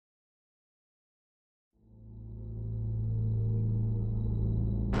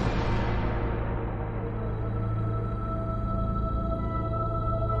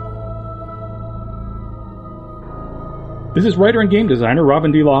This is writer and game designer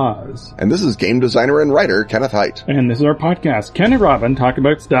Robin D. Laws. And this is game designer and writer Kenneth Hite. And this is our podcast, Ken and Robin Talk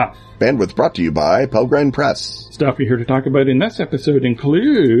About Stuff. Bandwidth brought to you by Pelgrane Press. Stuff we're here to talk about in this episode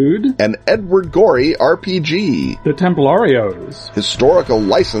include... An Edward Gorey RPG. The Templarios. Historical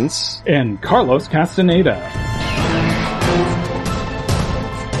License. And Carlos Castaneda.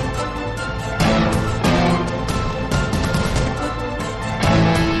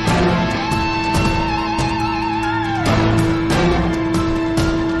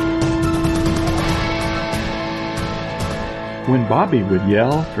 When Bobby would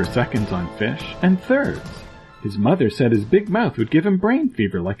yell for seconds on fish and thirds, his mother said his big mouth would give him brain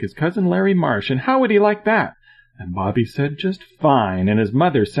fever like his cousin Larry Marsh, and how would he like that? And Bobby said just fine, and his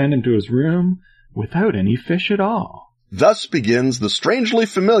mother sent him to his room without any fish at all. Thus begins the strangely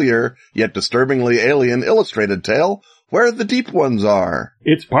familiar, yet disturbingly alien illustrated tale, Where the Deep Ones Are.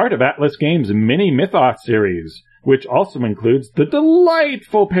 It's part of Atlas Games' mini Mythos series, which also includes the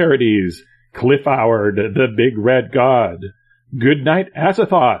delightful parodies Cliff Howard, the Big Red God, Goodnight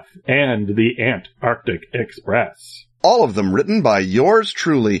Azathoth, and the Antarctic Express. All of them written by yours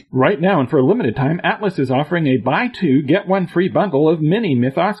truly. Right now, and for a limited time, Atlas is offering a buy two, get one free bundle of mini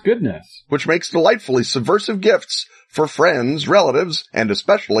Mythos goodness. Which makes delightfully subversive gifts for friends, relatives, and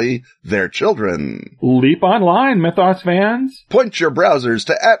especially their children. Leap online, Mythos fans. Point your browsers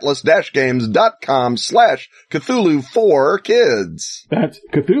to atlas-games.com/Cthulhu4Kids. That's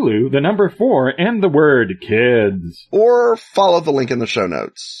Cthulhu, the number 4, and the word kids. Or follow the link in the show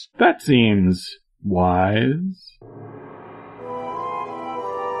notes. That seems wise.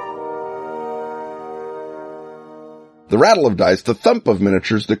 The rattle of dice, the thump of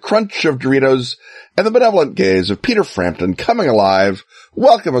miniatures, the crunch of Doritos, and the benevolent gaze of Peter Frampton coming alive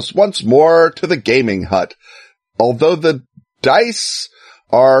welcome us once more to the gaming hut. Although the dice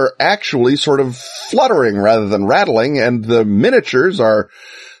are actually sort of fluttering rather than rattling, and the miniatures are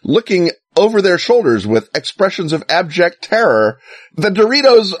looking over their shoulders with expressions of abject terror, the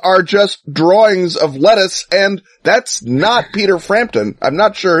Doritos are just drawings of lettuce, and that's not Peter Frampton. I'm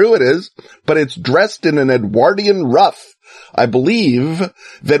not sure who it is, but it's dressed in an Edwardian ruff. I believe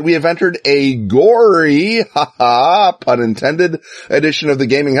that we have entered a gory, pun intended, edition of the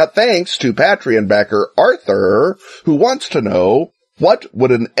Gaming Hut, thanks to Patreon backer Arthur, who wants to know, what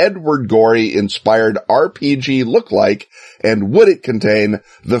would an Edward Gorey-inspired RPG look like, and would it contain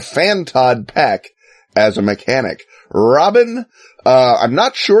the Fantod Pack as a mechanic? Robin, I'm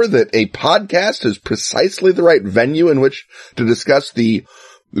not sure that a podcast is precisely the right venue in which to discuss the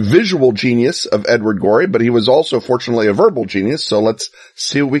visual genius of Edward Gorey, but he was also fortunately a verbal genius, so let's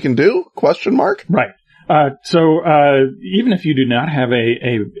see what we can do? Question mark? Right. So even if you do not have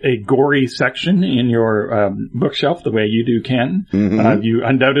a gory section in your bookshelf the way you do, Ken, you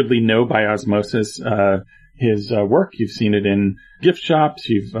undoubtedly know by osmosis his work. You've seen it in gift shops.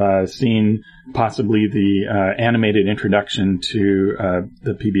 You've seen possibly the animated introduction to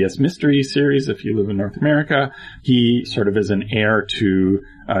the PBS Mystery series if you live in North America. He sort of is an heir to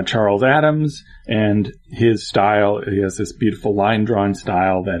Charles Addams, and his style, he has this beautiful line-drawn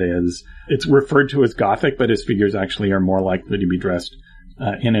style that is, it's referred to as Gothic, but his figures actually are more likely to be dressed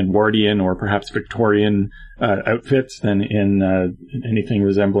in Edwardian or perhaps Victorian outfits than in anything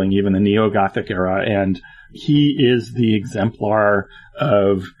resembling even the Neo-Gothic era. And he is the exemplar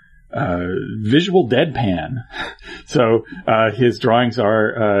of visual deadpan. So his drawings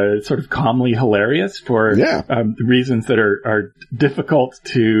are sort of calmly hilarious for reasons that are difficult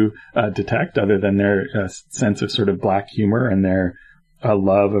to detect, other than their sense of sort of black humor and their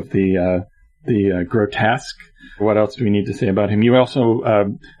love of the grotesque. What else do we need to say about him? You also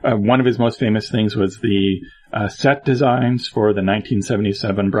one of his most famous things was the set designs for the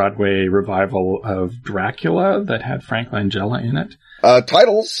 1977 Broadway revival of Dracula that had Frank Langella in it.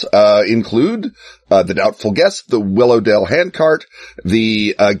 Titles include The Doubtful Guest, The Willowdale Handcart,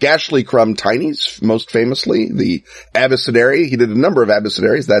 the Gashly Crumb Tinies, most famously, the Abecedary. He did a number of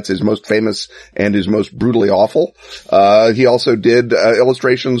Abecedaries. That's his most famous and his most brutally awful. He also did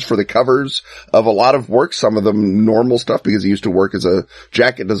illustrations for the covers of a lot of works, some of them normal stuff because he used to work as a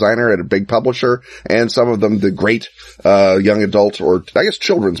jacket designer at a big publisher, and some of them the great young adult, or I guess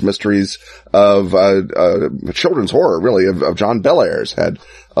children's mysteries of children's horror, really, of John Bellairs. Had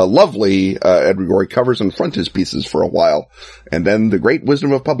lovely Edward Gorey covers and frontispieces for a while. And then the great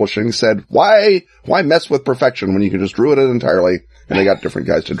wisdom of publishing said, why mess with perfection when you can just ruin it entirely? And they got different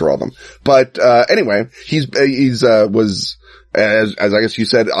guys to draw them. But anyway, was as I guess you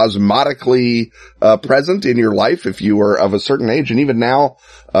said, osmotically present in your life if you were of a certain age. And even now,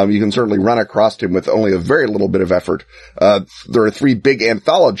 you can certainly run across him with only a very little bit of effort. There are 3 big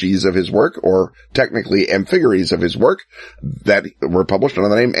anthologies of his work, or technically amphigories of his work, that were published under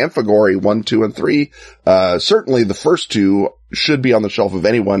the name Amphigory 1, 2, and 3. Certainly the first 2 should be on the shelf of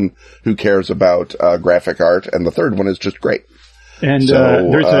anyone who cares about graphic art, and the third one is just great. And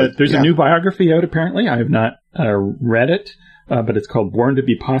there's a new biography out, apparently. I have not read it, but it's called Born to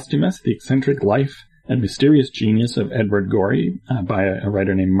be Posthumous, The Eccentric Life and Mysterious Genius of Edward Gorey, by a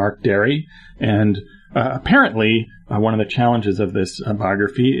writer named Mark Derry. And apparently, one of the challenges of this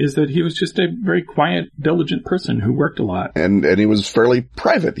biography is that he was just a very quiet, diligent person who worked a lot. And he was fairly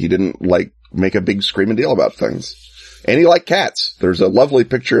private. He didn't, make a big screaming deal about things. And he liked cats. There's a lovely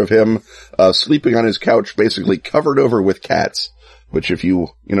picture of him sleeping on his couch, basically covered over with cats. Which if you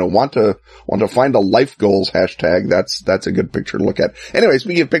want to find a life goals hashtag, that's a good picture to look at. Anyway,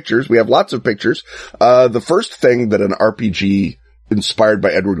 speaking of pictures, we have lots of pictures. The first thing that an RPG inspired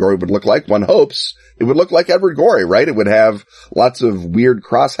by Edward Gorey would look like, one hopes it would look like Edward Gorey, right? It would have lots of weird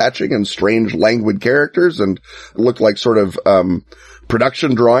cross-hatching and strange languid characters and look like sort of,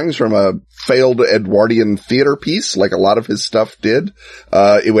 production drawings from a failed Edwardian theater piece, like a lot of his stuff did.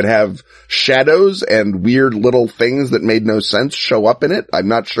 It would have shadows and weird little things that made no sense show up in it. I'm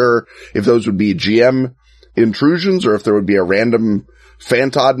not sure if those would be GM intrusions or if there would be a random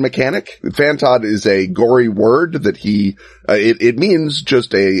Fantod mechanic. Fantod is a Gorey word that it means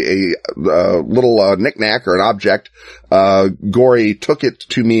just a little knick-knack or an object. Gorey took it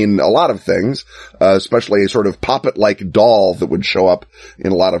to mean a lot of things, especially a sort of puppet-like doll that would show up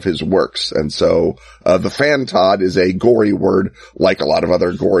in a lot of his works. And so, the Fantod is a Gorey word, like a lot of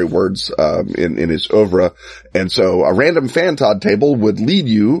other Gorey words, in his oeuvre. And so a random Fantod table would lead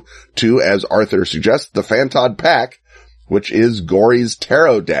you to, as Arthur suggests, the Fantod pack, which is Gorey's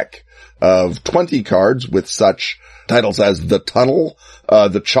tarot deck of 20 cards with such titles as The Tunnel,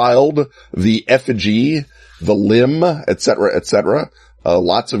 The Child, The Effigy, The Limb, etc., etc.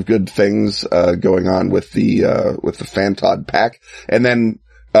 Lots of good things, going on with the Fantod pack. And then,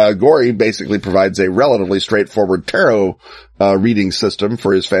 Gorey basically provides a relatively straightforward tarot, reading system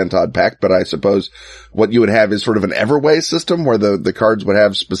for his Fantod pack, but I suppose what you would have is sort of an Everway system where the cards would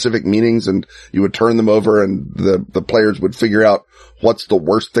have specific meanings and you would turn them over and the players would figure out what's the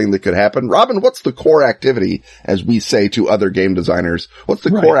worst thing that could happen. Robin, what's the core activity, as we say to other game designers? What's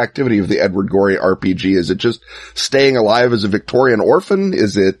the core activity of the Edward Gorey RPG? Is it just staying alive as a Victorian orphan?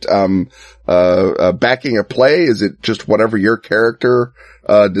 Is it, backing a play? Is it just whatever your character,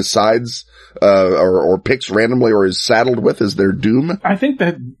 decides, or picks randomly or is saddled with as their doom? I think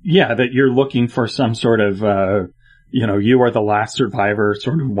that you're looking for some sort of, you are the last survivor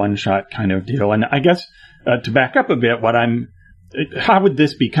sort of one-shot kind of deal. And I guess, to back up a bit, how would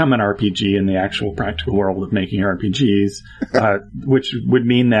this become an RPG in the actual practical world of making RPGs, which would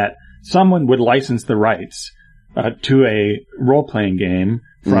mean that someone would license the rights, to a role-playing game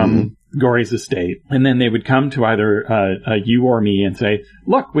from Gorey's estate. And then they would come to either you or me and say,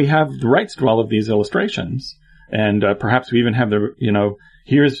 look, we have the rights to all of these illustrations. And perhaps we even have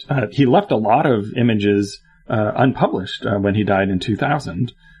he left a lot of images unpublished when he died in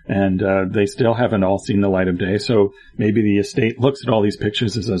 2000. And they still haven't all seen the light of day. So maybe the estate looks at all these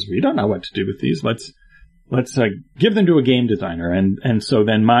pictures and says, we don't know what to do with these. Let's give them to a game designer. And so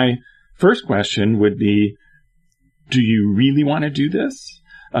then my first question would be, do you really want to do this?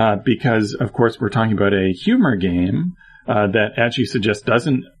 Because, of course, we're talking about a humor game that, as you suggest,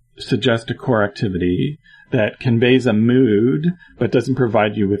 doesn't suggest a core activity, that conveys a mood, but doesn't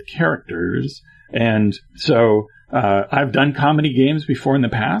provide you with characters. And so I've done comedy games before in the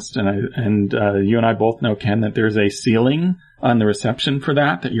past, and you and I both know, Ken, that there's a ceiling on the reception for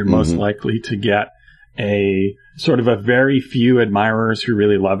that you're most likely to get a sort of a very few admirers who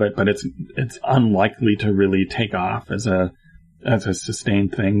really love it, but it's unlikely to really take off as a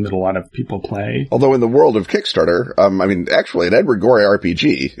sustained thing that a lot of people play. Although in the world of Kickstarter, actually an Edward Gorey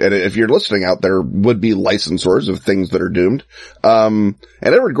RPG, and if you're listening out there, would be licensors of things that are doomed. An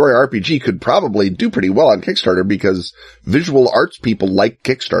Edward Gorey RPG could probably do pretty well on Kickstarter because visual arts people like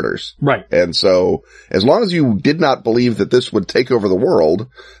Kickstarters. Right. And so, as long as you did not believe that this would take over the world,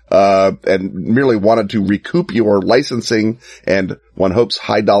 and merely wanted to recoup your licensing and one hopes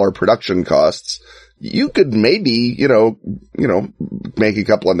high dollar production costs, you could maybe, make a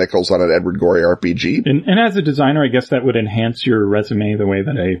couple of nickels on an Edward Gorey RPG. And as a designer, I guess that would enhance your resume the way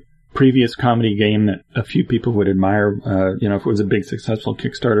that a previous comedy game that a few people would admire, if it was a big successful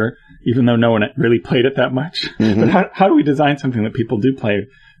Kickstarter, even though no one really played it that much. Mm-hmm. But how do we design something that people do play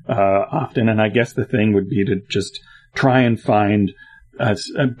often? And I guess the thing would be to just try and find,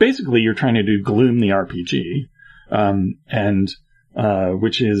 basically you're trying to do Gloom the RPG,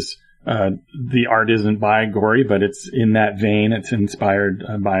 which is, the art isn't by Gory, but it's in that vein. It's inspired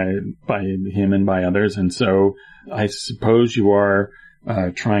by him and by others. And so I suppose you are,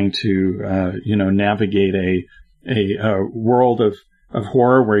 trying to, navigate a world of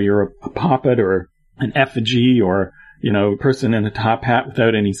horror where you're a puppet or an effigy or, person in a top hat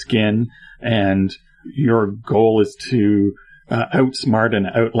without any skin. And your goal is to, outsmart and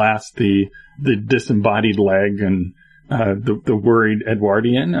outlast the disembodied leg and, the worried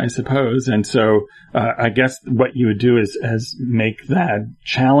Edwardian, I suppose. And so, I guess what you would do is make that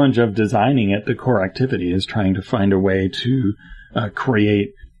challenge of designing it the core activity, is trying to find a way to, create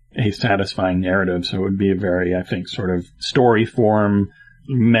a satisfying narrative. So it would be a very, I think, sort of story form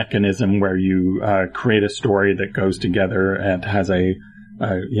mechanism where you, create a story that goes together and has a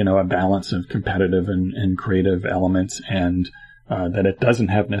balance of competitive and creative elements, and, that it doesn't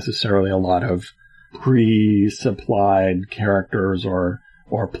have necessarily a lot of pre-supplied characters or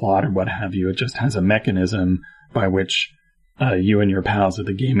plot or what have you. It just has a mechanism by which you and your pals at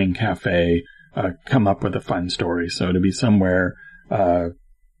the gaming cafe come up with a fun story. So to be somewhere, but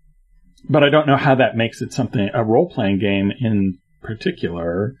I don't know how that makes it a role-playing game in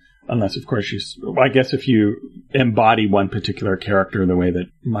particular, unless of course I guess if you embody one particular character the way that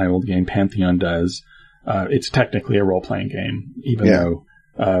my old game Pantheon does, it's technically a role-playing game, even though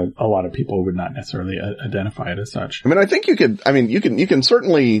a lot of people would not necessarily identify it as such. I mean, I think you can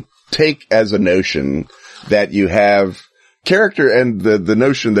certainly take as a notion that you have character, and the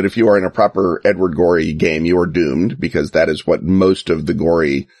notion that if you are in a proper Edward Gorey game, you are doomed, because that is what most of the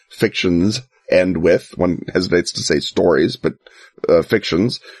Gorey fictions end with. One hesitates to say stories, but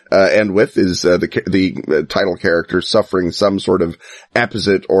fictions end with is the title character suffering some sort of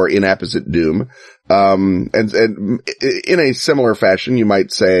apposite or inapposite doom. And in a similar fashion, you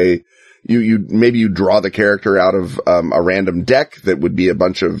might say maybe you draw the character out of a random deck that would be a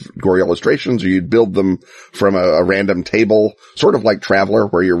bunch of Gory illustrations, or you'd build them from a random table, sort of like Traveller,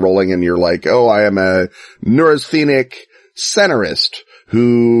 where you're rolling and you're like, oh, I am a neurasthenic centerist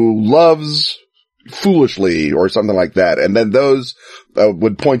who loves foolishly, or something like that. And then those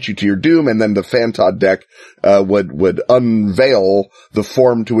would point you to your doom, and then the Fantod deck would unveil the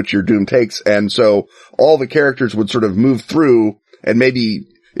form to which your doom takes. And so all the characters would sort of move through, and maybe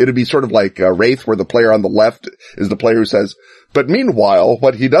it'd be sort of like Wraith, where the player on the left is the player who says, but meanwhile,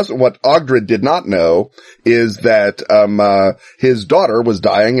 what Ogdred did not know is that, his daughter was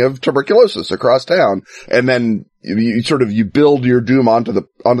dying of tuberculosis across town. And then you build your doom onto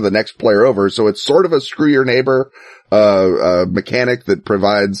the next player over. So it's sort of a screw your neighbor, mechanic that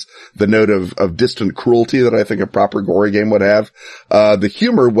provides the note of distant cruelty that I think a proper Gory game would have. The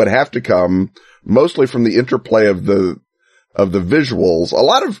humor would have to come mostly from the interplay of the visuals.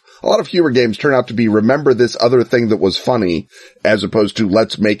 A lot of humor games turn out to be, remember this other thing that was funny, as opposed to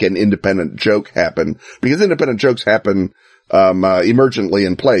let's make an independent joke happen, because independent jokes happen emergently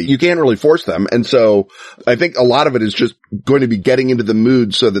in play. You can't really force them. And so I think a lot of it is just going to be getting into the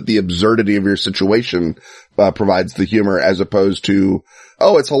mood so that the absurdity of your situation provides the humor, as opposed to,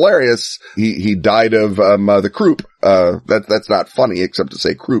 oh, it's hilarious, he died of the croup. That's not funny, except to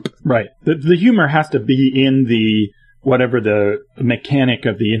say croup. Right. The humor has to be in whatever the mechanic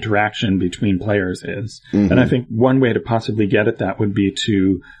of the interaction between players is. Mm-hmm. And I think one way to possibly get at that would be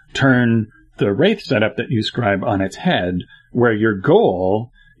to turn the Wraith setup that you describe on its head, where your goal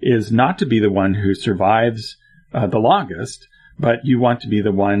is not to be the one who survives the longest, but you want to be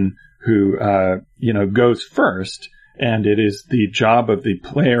the one who goes first. And it is the job of the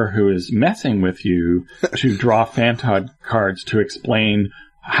player who is messing with you to draw Fantod cards to explain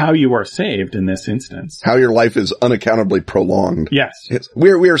how you are saved in this instance. How your life is unaccountably prolonged. Yes.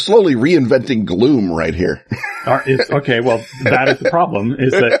 We are slowly reinventing Gloom right here. Okay, well, that is the problem,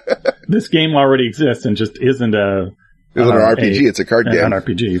 is that this game already exists and just isn't an RPG. It's a card game. An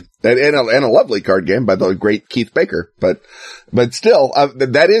RPG. And a lovely card game by the great Keith Baker. But still,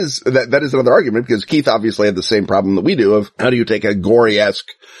 that is another argument, because Keith obviously had the same problem that we do of how do you take a Gory-esque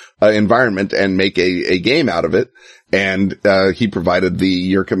environment and make a game out of it. And, he provided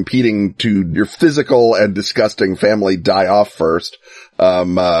you're competing to your physical and disgusting family die off first.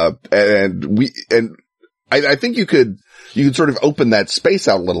 I think you could sort of open that space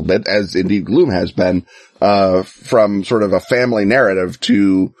out a little bit, as indeed Gloom has been, from sort of a family narrative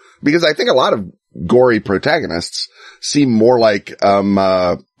because I think a lot of gory protagonists seem more like,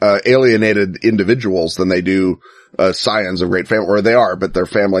 alienated individuals than they do, scions of great family, or they are, but their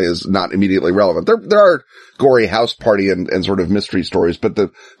family is not immediately relevant. There are gory house party and sort of mystery stories, but the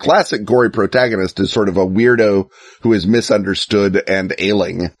classic gory protagonist is sort of a weirdo who is misunderstood and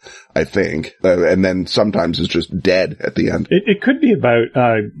ailing, I think, and then sometimes is just dead at the end. It could be about,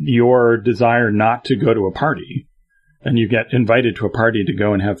 your desire not to go to a party. And you get invited to a party to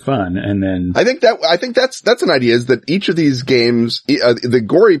go and have fun, and then I think that's an idea, is that each of these games, the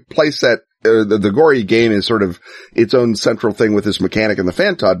gory playset, the gory game is sort of its own central thing with this mechanic in the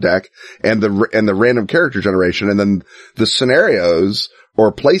Fantod deck and the random character generation, and then the scenarios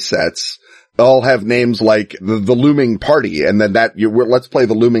or playsets all have names like the looming party, and then let's play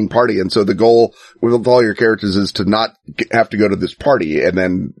the looming party. And so the goal with all your characters is to not have to go to this party, and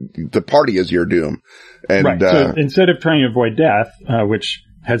then the party is your doom. And, right. So instead of trying to avoid death, which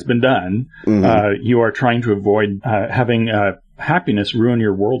has been done, you are trying to avoid having happiness ruin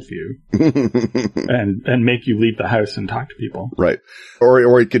your worldview and make you leave the house and talk to people. Right.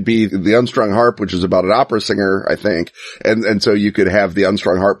 Or it could be the Unstrung Harp, which is about an opera singer, I think. And so you could have the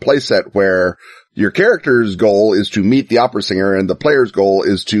Unstrung Harp playset where your character's goal is to meet the opera singer and the player's goal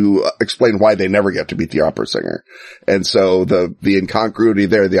is to explain why they never get to meet the opera singer. And so the incongruity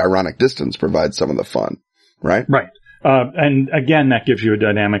there, the ironic distance, provides some of the fun, right? Right. And again, that gives you a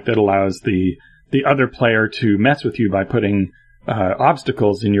dynamic that allows the other player to mess with you by putting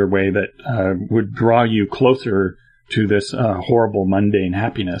obstacles in your way that would draw you closer to this horrible mundane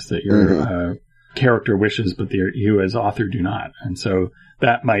happiness that your character wishes, but you as author do not. And so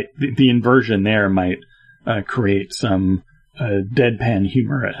that might, the inversion there might create some deadpan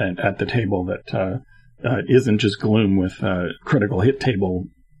humor at the table that isn't just gloom with critical hit table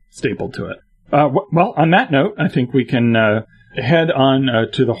stapled to it. Well, on that note, I think we can head on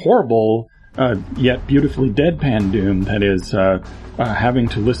to the horrible yet beautifully deadpan doom that is having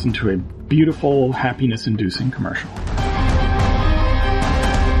to listen to a beautiful, happiness-inducing commercial.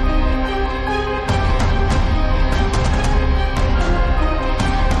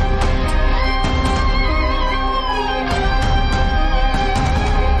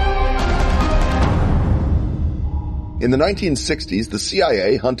 In the 1960s, the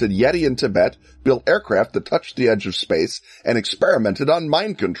CIA hunted Yeti in Tibet, built aircraft that touched the edge of space, and experimented on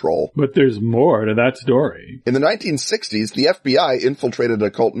mind control. But there's more to that story. In the 1960s, the FBI infiltrated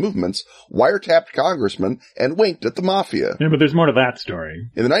occult movements, wiretapped congressmen, and winked at the mafia. Yeah, but there's more to that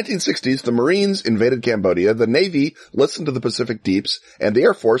story. In the 1960s, the Marines invaded Cambodia, the Navy listened to the Pacific Deeps, and the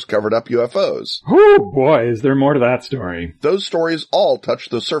Air Force covered up UFOs. Oh boy, is there more to that story. Those stories all touch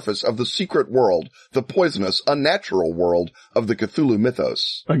the surface of the secret world, the poisonous, unnatural world of the Cthulhu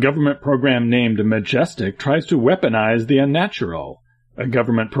mythos. A government program named Majestic tries to weaponize the unnatural. A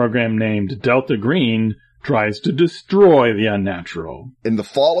government program named Delta Green tries to destroy the unnatural. In The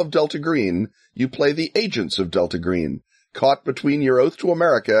Fall of Delta Green, you play the agents of Delta Green, caught between your oath to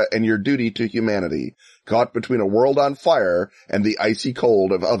America and your duty to humanity, caught between a world on fire and the icy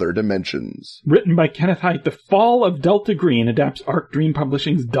cold of other dimensions. Written by Kenneth Hite, The Fall of Delta Green adapts Arc Dream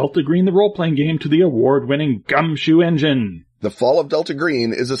Publishing's Delta Green the role-playing game to the award-winning Gumshoe engine. The Fall of Delta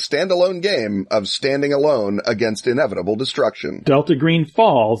Green is a standalone game of standing alone against inevitable destruction. Delta Green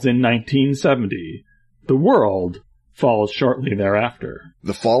falls in 1970. The world falls shortly thereafter.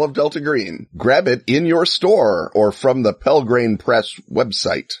 The Fall of Delta Green. Grab it in your store or from the Pelgrane Press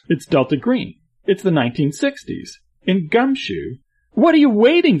website. It's Delta Green. It's the 1960s. In Gumshoe. What are you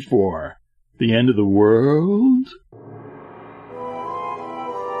waiting for? The end of the world?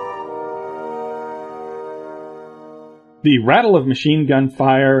 The rattle of machine gun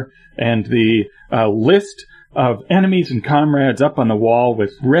fire and the list of enemies and comrades up on the wall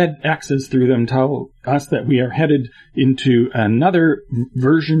with red X's through them tell us that we are headed into another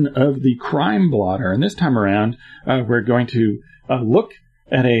version of the crime blotter. And this time around, we're going to look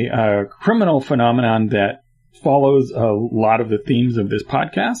at a criminal phenomenon that follows a lot of the themes of this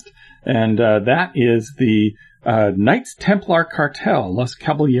podcast. And that is the Knights Templar Cartel, Los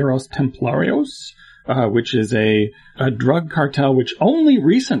Caballeros Templarios, which is a drug cartel which only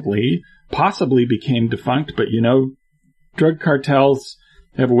recently possibly became defunct. But, you know, drug cartels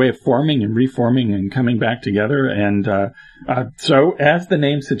have a way of forming and reforming and coming back together. And so, as the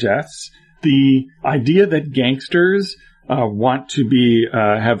name suggests, the idea that gangsters want to be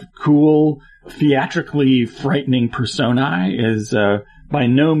have cool, theatrically frightening personae is by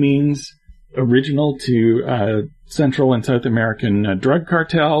no means original to Central and South American drug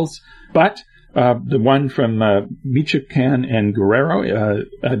cartels, but the one from Michoacan and Guerrero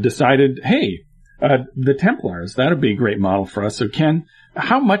decided, hey, the Templars, that would be a great model for us. So Ken,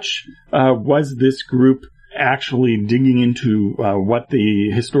 How much was this group actually digging into what the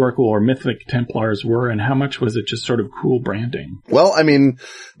historical or mythic Templars were, and how much was it just sort of cool branding? Well, I mean,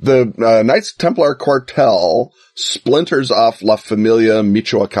 the Knights Templar Cartel splinters off La Familia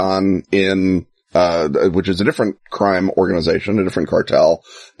Michoacan in which is a different crime organization, a different cartel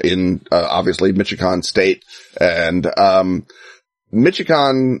in obviously Michoacan state. And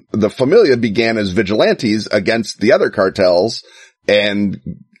Michoacan, the Familia began as vigilantes against the other cartels and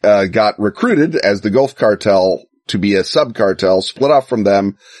got recruited as the Gulf Cartel to be a sub-cartel, split off from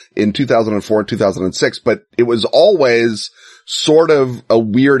them in 2004 and 2006, but it was always sort of a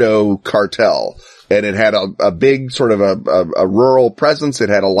weirdo cartel. And it had a big sort of a rural presence. It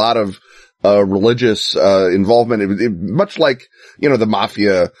had a lot of religious involvement. Much like, you know, the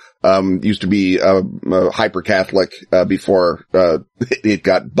mafia used to be hyper-Catholic before it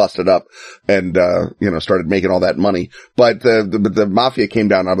got busted up and you know, started making all that money. But the mafia came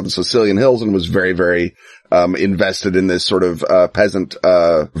down out of the Sicilian hills and was very, very invested in this sort of peasant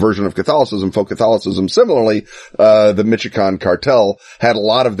version of Catholicism, folk Catholicism. Similarly, the Michoacan cartel had a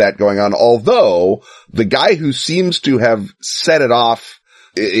lot of that going on, although the guy who seems to have set it off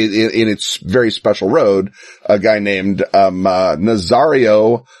in its very special road, a guy named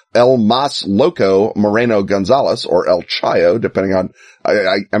Nazario El Mas Loco Moreno Gonzalez, or El Chayo, depending on,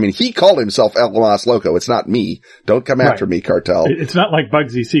 I mean, he called himself El Mas Loco. It's not me. Don't come after me, cartel. It's not like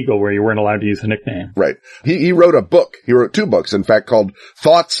Bugsy Siegel where you weren't allowed to use a nickname. Right. He wrote a book. He wrote 2 books, in fact, called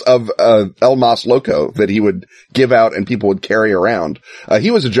Thoughts of El Mas Loco, that he would give out and people would carry around.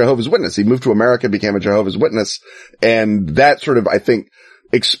 He was a Jehovah's Witness. He moved to America, became a Jehovah's Witness, and that sort of, I think,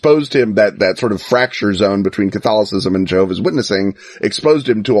 exposed him, that sort of fracture zone between Catholicism and Jehovah's Witnessing, exposed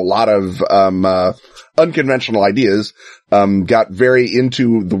him to a lot of unconventional ideas, got very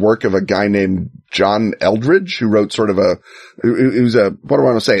into the work of a guy named John Eldredge, who wrote sort of he was a, what do I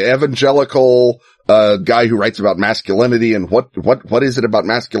want to say, evangelical guy who writes about masculinity and what is it about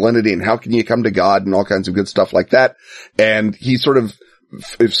masculinity and how can you come to God and all kinds of good stuff like that. And he sort of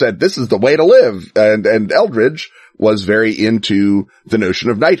said, this is the way to live. And Eldredge was very into the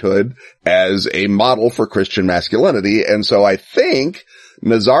notion of knighthood as a model for Christian masculinity. And so I think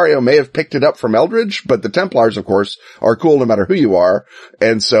Nazario may have picked it up from Eldredge, but the Templars, of course, are cool no matter who you are.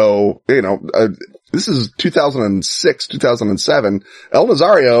 And so, you know, this is 2006, 2007. El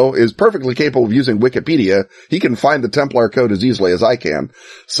Nazario is perfectly capable of using Wikipedia. He can find the Templar code as easily as I can.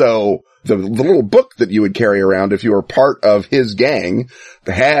 So the little book that you would carry around if you were part of his gang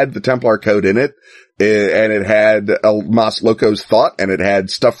had the Templar code in it. And it had El Mas Loco's thought, and it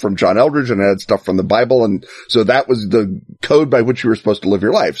had stuff from John Eldredge, and it had stuff from the Bible, and so that was the code by which you were supposed to live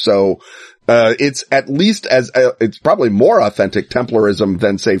your life. So, it's at least it's probably more authentic Templarism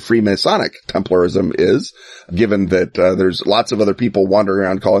than, say, Freemasonic Templarism is, given that, there's lots of other people wandering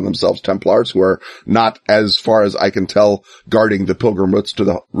around calling themselves Templars who are not, as far as I can tell, guarding the pilgrim routes to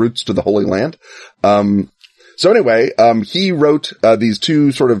the Holy Land. So anyway, he wrote, these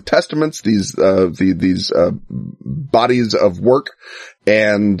 2 sort of testaments, these bodies of work,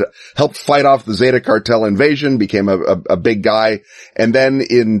 and helped fight off the Zeta cartel invasion, became a big guy, and then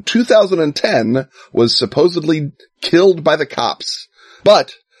in 2010 was supposedly killed by the cops.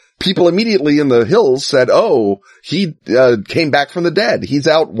 But people immediately in the hills said, oh, he came back from the dead. He's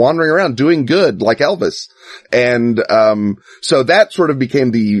out wandering around doing good like Elvis. And so that sort of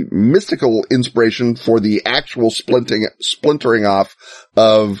became the mystical inspiration for the actual splintering off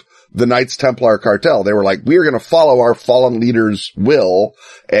of the Knights Templar cartel. They were like, we're going to follow our fallen leader's will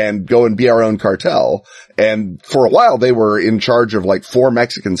and go and be our own cartel. And for a while, they were in charge of like 4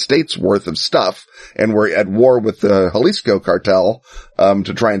 Mexican states worth of stuff and were at war with the Jalisco cartel,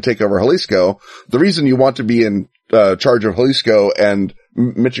 to try and take over Jalisco. The reason you want to be in charge of Jalisco and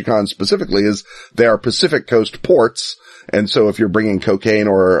Michoacan specifically is they are Pacific Coast ports. And so if you're bringing cocaine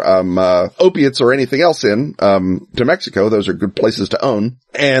or opiates or anything else in to Mexico, those are good places to own.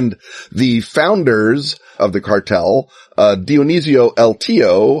 And the founders of the cartel, Dionisio El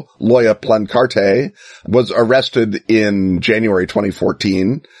Tío Loya Plancarte, was arrested in January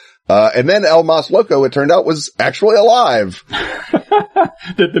 2014. And then El Mas Loco, it turned out, was actually alive.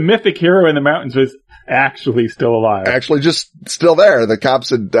 That the mythic hero in the mountains was actually still alive. Actually just still there. The cops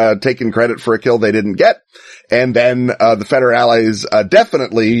had taken credit for a kill they didn't get. And then the Federales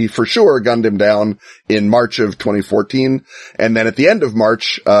definitely, for sure, gunned him down in March of 2014. And then at the end of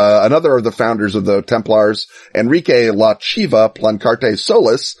March, another of the founders of the Templars, Enrique La Chiva Plancarte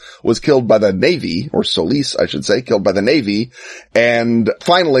Solis, was killed by the Navy, or Solis, I should say, killed by the Navy. And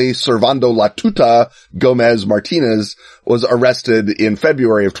finally, Servando La Tuta Gomez Martinez was arrested in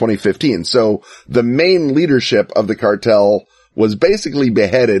February of 2015. So the main leadership of the cartel was basically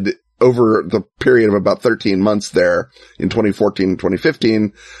beheaded over the period of about 13 months there in 2014 and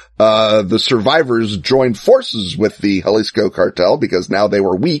 2015. The survivors joined forces with the Jalisco cartel because now they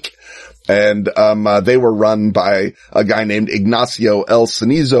were weak. And, they were run by a guy named Ignacio El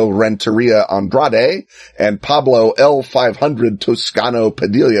Cenizo Renteria Andrade and Pablo El 500 Toscano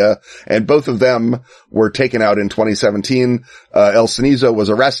Padilla. And both of them were taken out in 2017. El Cenizo was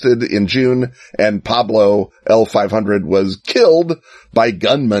arrested in June and Pablo El 500 was killed by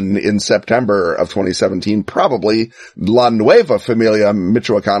gunmen in September of 2017, probably La Nueva Familia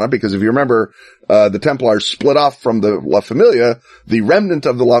Michoacana, because if you remember, the Templars split off from the La Familia. The remnant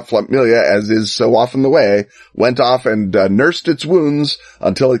of the La Familia, as is so often the way, went off and nursed its wounds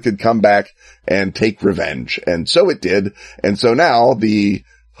until it could come back and take revenge. And so it did. And so now the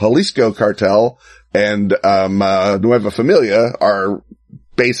Jalisco cartel and Nueva Familia are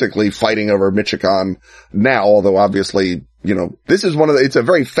basically fighting over Michoacan now, although obviously, you know, this is it's a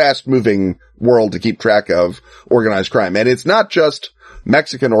very fast moving world to keep track of organized crime. And it's not just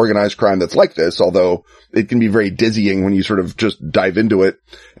Mexican organized crime that's like this, although it can be very dizzying when you sort of just dive into it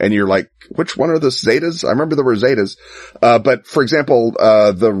and you're like, which one are the Zetas? I remember there were Zetas. But for example,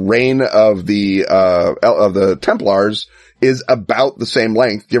 the reign of the Templars is about the same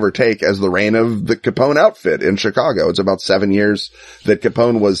length, give or take, as the reign of the Capone outfit in Chicago. It's about 7 years that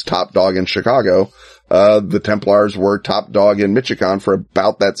Capone was top dog in Chicago. The Templars were top dog in Michoacan for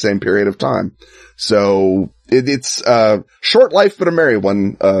about that same period of time. So it's short life, but a merry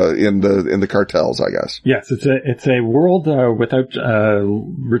one, in the cartels, I guess. Yes, it's a world, without,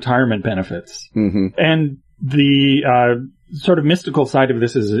 retirement benefits. Mm-hmm. And the, sort of mystical side of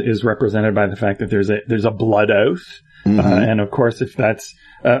this is represented by the fact that there's a blood oath. Mm-hmm. And of course, if that's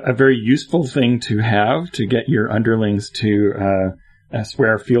a very useful thing to have to get your underlings to,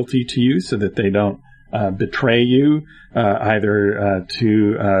 swear fealty to you so that they don't, betray you, either,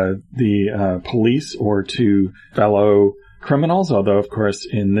 to, the, police or to fellow criminals. Although, of course,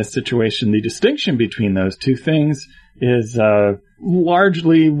 in this situation, the distinction between those two things is,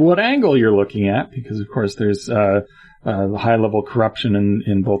 largely what angle you're looking at, because of course there's, high level corruption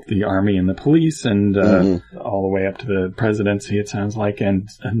in both the army and the police and, all the way up to the presidency, it sounds like. And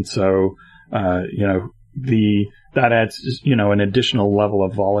so, you know, that adds, you know, an additional level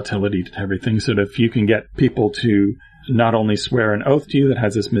of volatility to everything. So that if you can get people to not only swear an oath to you that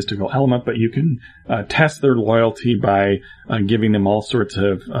has this mystical element, but you can, test their loyalty by, giving them all sorts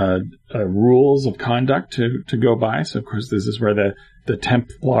of, rules of conduct to go by. So of course, this is where the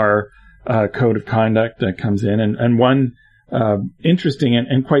Templar, code of conduct comes in. And one, interesting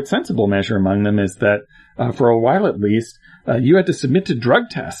and quite sensible measure among them is that, for a while at least, you had to submit to drug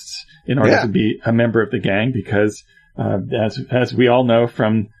tests in order to be a member of the gang because, as we all know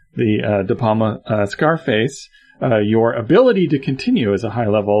from the, De Palma, Scarface, your ability to continue as a high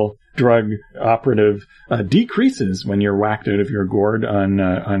level drug operative, decreases when you're whacked out of your gourd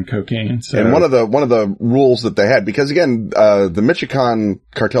on cocaine. So, and one of the rules that they had, because again, the Michoacan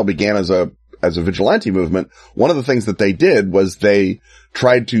cartel began as a vigilante movement. One of the things that they did was they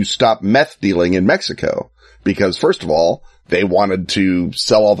tried to stop meth dealing in Mexico because first of all, they wanted to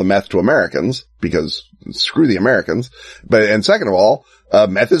sell all the meth to Americans because screw the Americans. And second of all,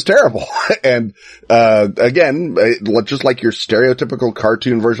 meth is terrible. And, again, just like your stereotypical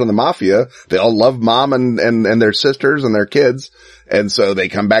cartoon version of the mafia, they all love mom and their sisters and their kids. And so they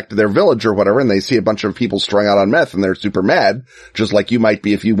come back to their village or whatever and they see a bunch of people strung out on meth and they're super mad, just like you might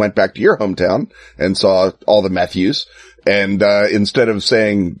be if you went back to your hometown and saw all the meth use. And, instead of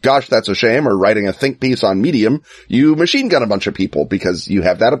saying, gosh, that's a shame, or writing a think piece on Medium, you machine gun a bunch of people because you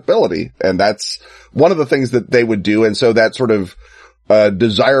have that ability. And that's one of the things that they would do. And so that sort of,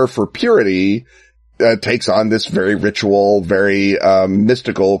 desire for purity, takes on this very ritual, very,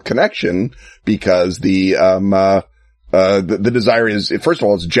 mystical connection because the desire is, first of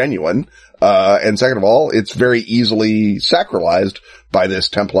all, it's genuine. And second of all, it's very easily sacralized by this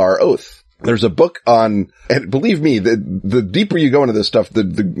Templar oath. There's a book on, and believe me, the deeper you go into this stuff,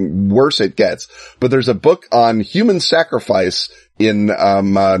 the worse it gets. But there's a book on human sacrifice in,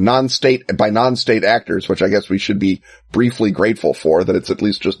 by non-state actors, which I guess we should be briefly grateful for, that it's at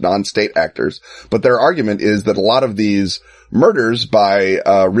least just non-state actors. But their argument is that a lot of these murders by,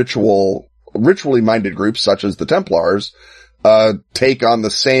 ritually minded groups such as the Templars, take on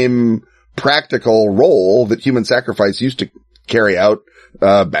the same practical role that human sacrifice used to carry out,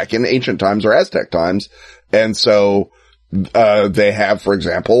 back in ancient times or Aztec times. And so, they have, for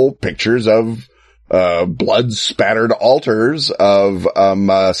example, pictures of, blood-spattered altars of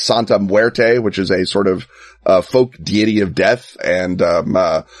Santa Muerte, which is a sort of folk deity of death, and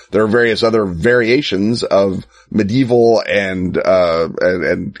there are various other variations of medieval and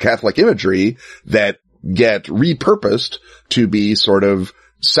Catholic imagery that get repurposed to be sort of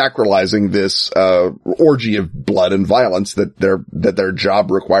sacralizing this orgy of blood and violence that their job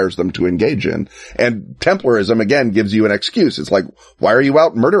requires them to engage in. And Templarism, again, gives you an excuse. It's like, why are you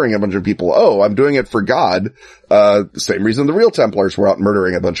out murdering a bunch of people? Oh, I'm doing it for God. Same reason the real Templars were out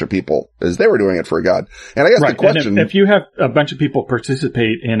murdering a bunch of people, is they were doing it for God. And I guess the question... And if you have a bunch of people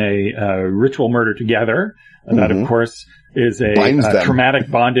participate in a ritual murder together, that of course is a traumatic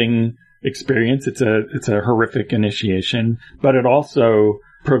bonding experience. It's a horrific initiation, but it also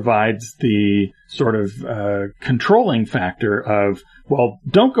provides the sort of controlling factor of, well,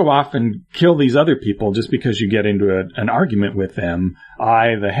 don't go off and kill these other people just because you get into an argument with them.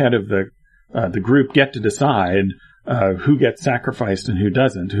 I, the head of the group, get to decide who gets sacrificed and who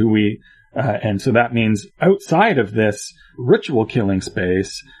doesn't, and so that means outside of this ritual killing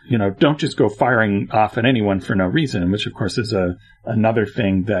space, don't just go firing off at anyone for no reason, which of course is another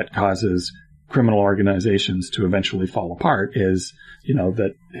thing that causes criminal organizations to eventually fall apart, is,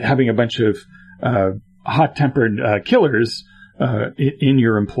 that having a bunch of hot-tempered killers in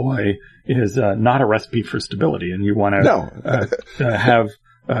your employ is not a recipe for stability, and you want to have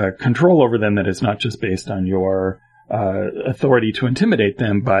control over them that is not just based on your authority to intimidate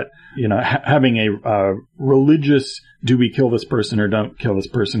them, but having a religious "do we kill this person or don't kill this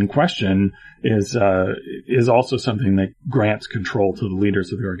person" question is also something that grants control to the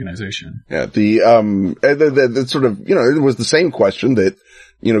leaders of the organization. Yeah, the sort of, it was the same question that,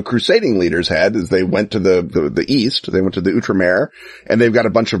 crusading leaders had as they went to the east. They went to the Outremer, and they've got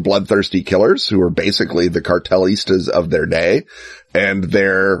a bunch of bloodthirsty killers who are basically the cartelistas of their day, and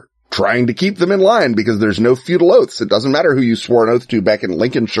they're trying to keep them in line because there's no feudal oaths. It doesn't matter who you swore an oath to back in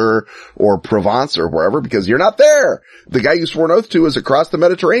Lincolnshire or Provence or wherever, because you're not there. The guy you swore an oath to is across the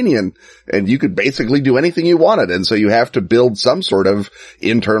Mediterranean, and you could basically do anything you wanted. And so you have to build some sort of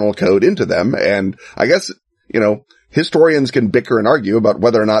internal code into them. And I guess, historians can bicker and argue about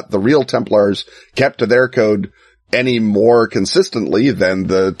whether or not the real Templars kept to their code any more consistently than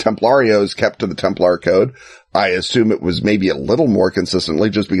the Templarios kept to the Templar code. I assume it was maybe a little more consistently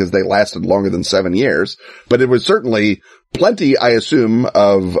just because they lasted longer than 7 years, but it was certainly plenty, I assume,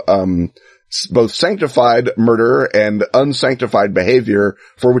 of both sanctified murder and unsanctified behavior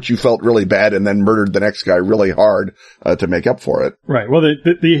for which you felt really bad and then murdered the next guy really hard to make up for it. Right. Well,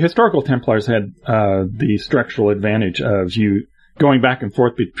 the historical Templars had the structural advantage of you going back and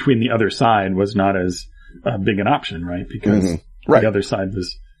forth between the other side was not as big an option, right? Because the other side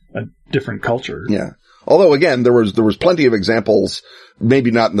was a different culture. Yeah. Although again, there was plenty of examples, maybe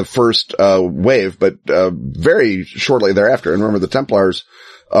not in the first wave, but very shortly thereafter. And remember, the Templars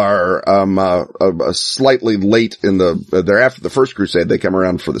are slightly late in they're after the First Crusade. They come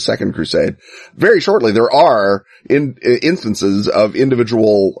around for the Second Crusade. Very shortly, there are instances of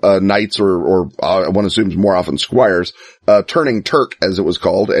individual knights or one assumes more often squires turning Turk, as it was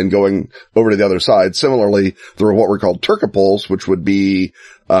called, and going over to the other side. Similarly, there were what were called Turcopoles, which would be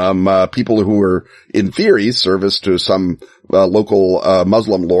people who were, in theory, service to some local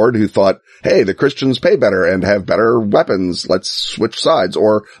Muslim lord who thought, hey, the Christians pay better and have better weapons. Let's switch sides.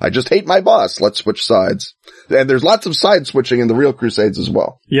 Or, I just hate my boss. Let's switch sides. And there's lots of side switching in the real Crusades as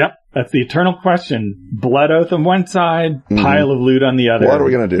well. Yep. That's the eternal question. Blood oath on one side, pile of loot on the other. What are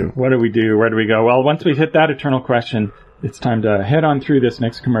we going to do? What do we do? Where do we go? Well, once we hit that eternal question, it's time to head on through this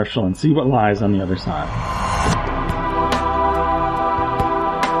next commercial and see what lies on the other side.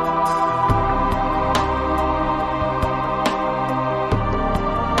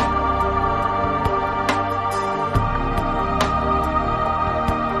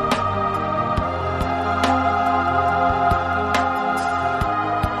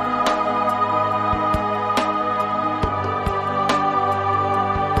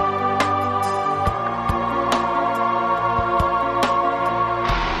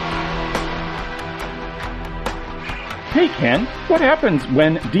 Hey, Ken, what happens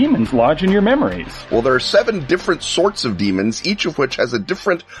when demons lodge in your memories? Well, there are 7 different sorts of demons, each of which has a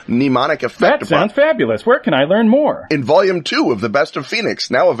different mnemonic effect. That sounds fabulous. Where can I learn more? In Volume 2 of The Best of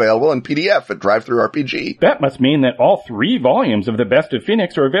Phoenix, now available in PDF at DriveThruRPG. That must mean that all 3 volumes of The Best of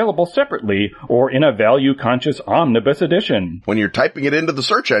Phoenix are available separately or in a value-conscious omnibus edition. When you're typing it into the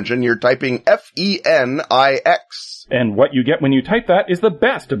search engine, you're typing Phoenix. And what you get when you type that is the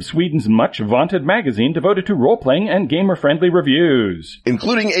best of Sweden's much-vaunted magazine devoted to role-playing and gamer-friendly reviews.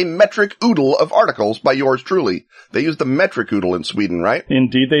 Including a metric oodle of articles by yours truly. They use the metric oodle in Sweden, right?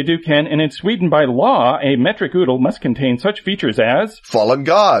 Indeed they do, Ken. And in Sweden, by law, a metric oodle must contain such features as Fallen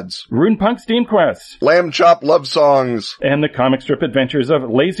Gods, Runepunk Steam Quests, Lamb Chop Love Songs, and the comic strip adventures of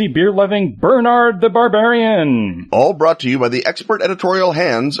lazy beer-loving Bernard the Barbarian. All brought to you by the expert editorial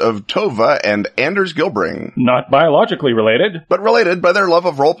hands of Tova and Anders Gilbring. Not biologically related, but related by their love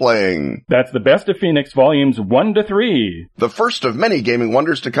of role-playing. That's the Best of Phoenix Volumes 1 to 3. The first of many gaming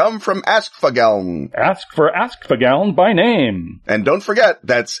wonders to come from Askfageln. Ask for Askfageln by name. And don't forget,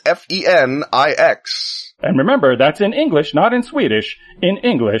 that's F-E-N-I-X. And remember, that's in English, not in Swedish. In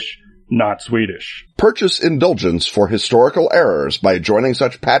English, not Swedish. Purchase indulgence for historical errors by joining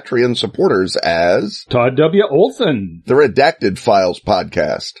such Patreon supporters as Todd W. Olson, The Redacted Files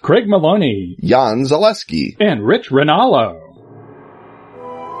Podcast, Craig Maloney, Jan Zaleski, and Rich Rinaldo.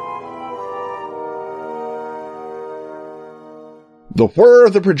 The whir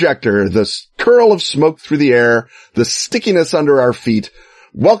of the projector, the curl of smoke through the air, the stickiness under our feet.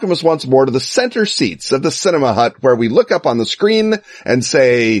 Welcome us once more to the center seats of the Cinema Hut, where we look up on the screen and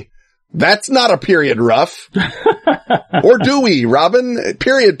say, that's not a period rough. Or do we, Robin?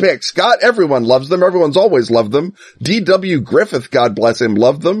 Period pics. Scott, everyone loves them. Everyone's always loved them. D.W. Griffith, God bless him,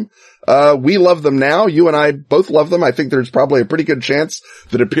 loved them. We love them now. You and I both love them. I think there's probably a pretty good chance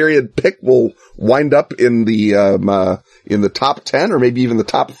that a period pick will wind up in the top 10 or maybe even the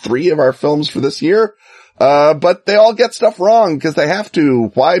top 3 of our films for this year. But they all get stuff wrong because they have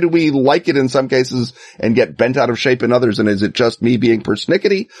to. Why do we like it in some cases and get bent out of shape in others? And is it just me being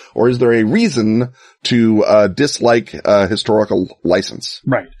persnickety, or is there a reason to dislike historical license?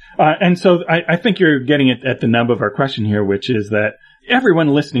 Right. And so I think you're getting at the nub of our question here, which is that everyone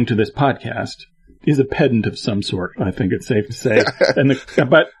listening to this podcast is a pedant of some sort, I think it's safe to say.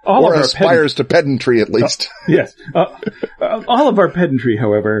 But all or of our aspires to pedantry, at least. Yes. All of our pedantry,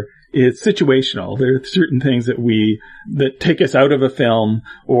 however, is situational. There are certain things that take us out of a film,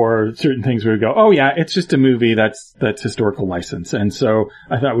 or certain things where we go, oh yeah, it's just a movie that's historical license. And so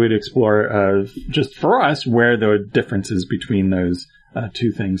I thought we'd explore, just for us, where the differences between those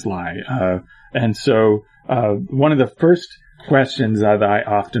two things lie. And so one of the first questions that I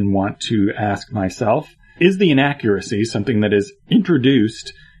often want to ask myself is the inaccuracy something that is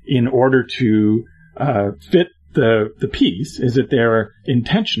introduced in order to fit the piece? Is it there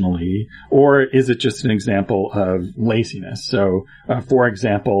intentionally, or is it just an example of laziness? So, for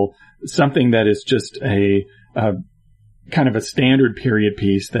example, something that is just a kind of a standard period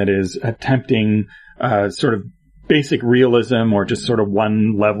piece that is attempting sort of basic realism or just sort of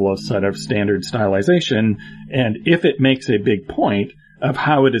one level of set of standard stylization. And if it makes a big point of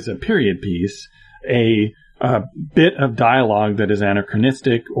how it is a period piece, a bit of dialogue that is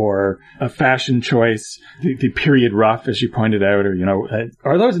anachronistic or a fashion choice, the period rough, as you pointed out, or,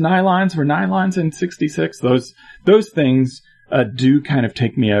 are those nylons? Were nylons in 66? Those things do kind of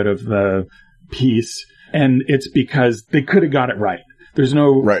take me out of the piece. And it's because they could have got it right. There's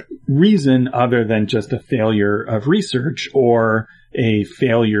no reason other than just a failure of research or a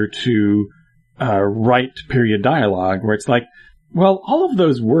failure to write period dialogue, where it's like, well, all of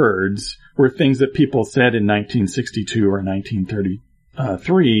those words were things that people said in 1962 or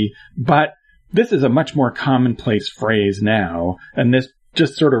 1933, but this is a much more commonplace phrase now, and this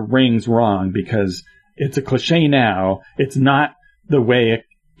just sort of rings wrong because it's a cliche now. It's not the way a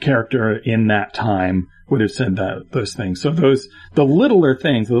character in that time would have said those things. So the littler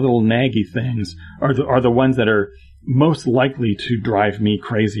things, the little naggy things, are the ones that are most likely to drive me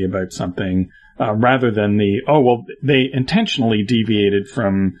crazy about something, rather than they intentionally deviated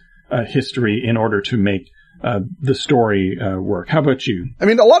from history in order to make the story work. How about you? I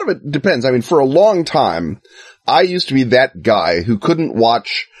mean, a lot of it depends. I mean, for a long time, I used to be that guy who couldn't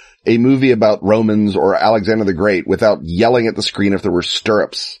watch a movie about Romans or Alexander the Great without yelling at the screen if there were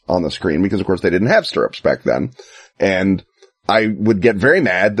stirrups on the screen, because of course they didn't have stirrups back then. And I would get very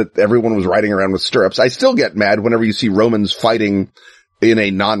mad that everyone was riding around with stirrups. I still get mad whenever you see Romans fighting in a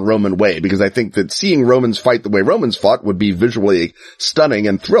non-Roman way, because I think that seeing Romans fight the way Romans fought would be visually stunning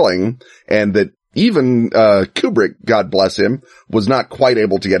and thrilling, and that even Kubrick, God bless him, was not quite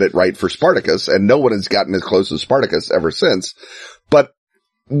able to get it right for Spartacus, and no one has gotten as close as Spartacus ever since. But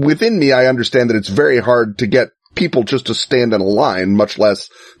within me, I understand that it's very hard to get people just to stand in a line, much less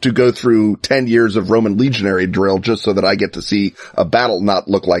to go through 10 years of Roman legionary drill just so that I get to see a battle not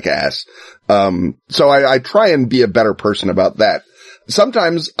look like ass. So I try and be a better person about that.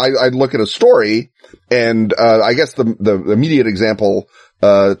 Sometimes I look at a story, and I guess the immediate example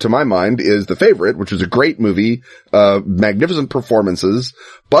to my mind, is The Favorite, which is a great movie, magnificent performances,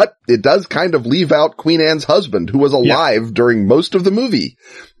 but it does kind of leave out Queen Anne's husband, who was alive during most of the movie.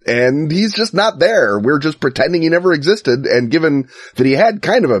 And he's just not there. We're just pretending he never existed. And given that he had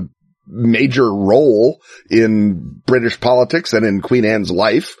kind of a major role in British politics and in Queen Anne's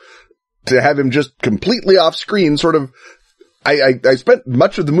life, to have him just completely off screen, sort of, I spent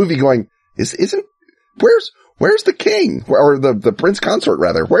much of the movie going, where's the king? Or the prince consort,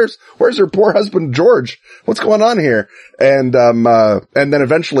 rather? Where's her poor husband, George? What's going on here? And then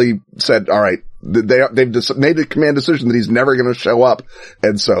eventually said, all right, they've just made a command decision that he's never going to show up.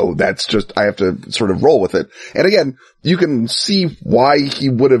 And so that's just, I have to sort of roll with it. And again, you can see why he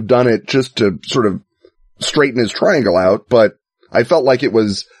would have done it, just to sort of straighten his triangle out, but I felt like it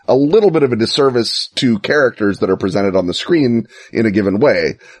was a little bit of a disservice to characters that are presented on the screen in a given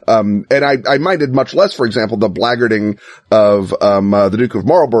way. And I minded much less, for example, the blackguarding of, the Duke of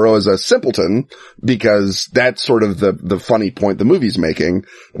Marlborough as a simpleton, because that's sort of the funny point the movie's making.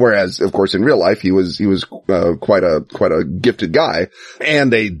 Whereas, of course, in real life, he was quite a gifted guy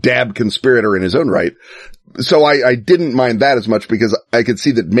and a dab conspirator in his own right. So I didn't mind that as much, because I could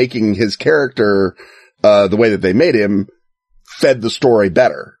see that making his character, the way that they made him, fed the story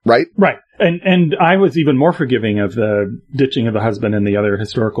better, right? Right. And I was even more forgiving of the ditching of the husband and the other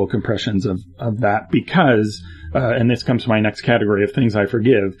historical compressions of that, because, and this comes to my next category of things I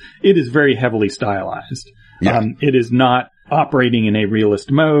forgive, it is very heavily stylized. Yeah. It is not operating in a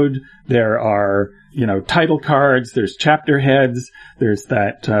realist mode. There are, title cards, there's chapter heads, there's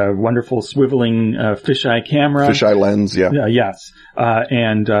that, wonderful swiveling, fisheye camera. Fisheye lens, yeah. Yes.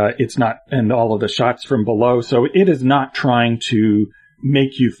 And it's not, and all of the shots from below. So it is not trying to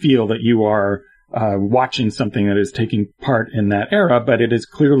make you feel that you are, watching something that is taking part in that era, but it is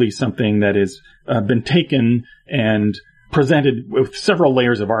clearly something that has been taken and presented with several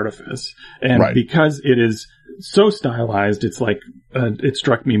layers of artifice. And because it is so stylized, it's like, it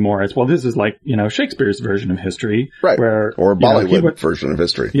struck me more as, well, this is like, Shakespeare's version of history. Right. Where, or Bollywood version of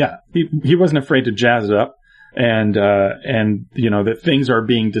history. Yeah. He wasn't afraid to jazz it up, and that things are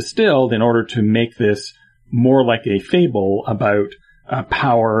being distilled in order to make this more like a fable about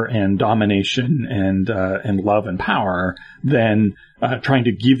power and domination and love and power than trying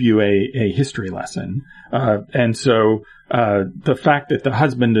to give you a history lesson. And so the fact that the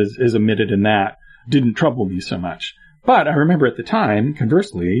husband is omitted in that didn't trouble me so much. But I remember at the time,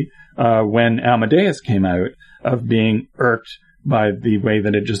 conversely, when Amadeus came out, of being irked by the way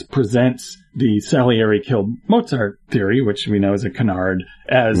that it just presents the Salieri killed Mozart theory, which we know is a canard,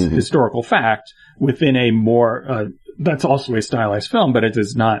 as historical fact within a more, that's also a stylized film, but it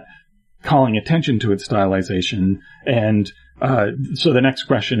is not calling attention to its stylization. And so the next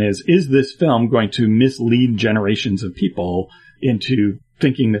question is this film going to mislead generations of people into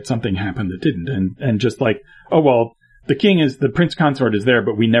thinking that something happened that didn't? And just like, oh, well, the prince consort is there,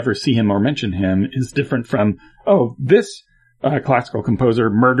 but we never see him or mention him, is different from, oh, this classical composer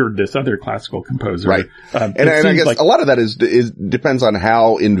murdered this other classical composer. Right. And I guess a lot of that is depends on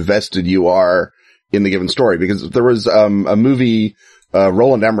how invested you are in the given story, because there was a movie,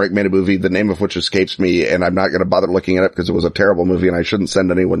 Roland Emmerich made a movie, the name of which escapes me, and I'm not going to bother looking it up because it was a terrible movie and I shouldn't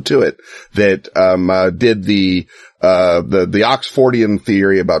send anyone to it, that did the Oxfordian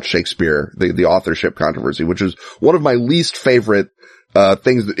theory about Shakespeare, the authorship controversy, which is one of my least favorite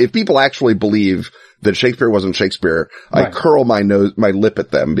things. If people actually believe that Shakespeare wasn't Shakespeare, I curl my lip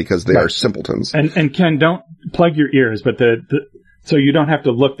at them, because they are simpletons. And Ken, don't plug your ears, but so you don't have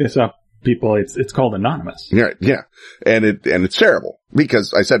to look this up, people. It's called Anonymous. Yeah. And it's terrible,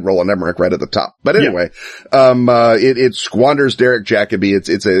 because I said Roland Emmerich right at the top. But anyway, it squanders Derek Jacobi.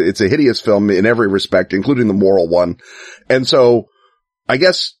 It's a hideous film in every respect, including the moral one. And so I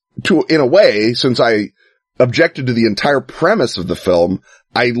guess in a way, since I objected to the entire premise of the film,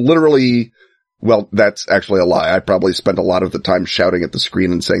 I literally, well, that's actually a lie. I probably spent a lot of the time shouting at the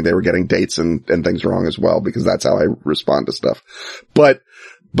screen and saying they were getting dates and things wrong as well, because that's how I respond to stuff. But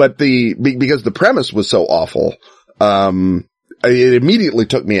because the premise was so awful, it immediately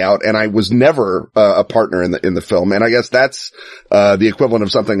took me out, and I was never a partner in the film. And I guess that's the equivalent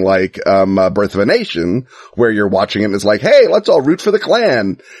of something like Birth of a Nation, where you're watching it and it's like, hey, let's all root for the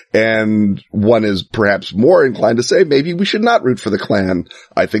Klan. And one is perhaps more inclined to say, maybe we should not root for the Klan.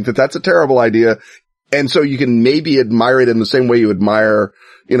 I think that that's a terrible idea. And so you can maybe admire it in the same way you admire,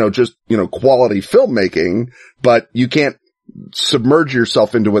 quality filmmaking, but you can't submerge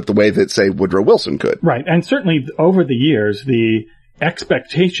yourself into it the way that, say, Woodrow Wilson could. Right. And certainly over the years, the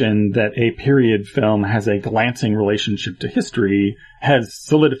expectation that a period film has a glancing relationship to history has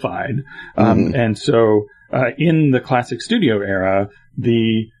solidified. And so in the classic studio era,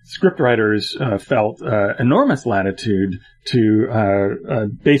 the scriptwriters felt enormous latitude to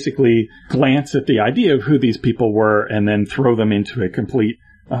basically glance at the idea of who these people were and then throw them into a complete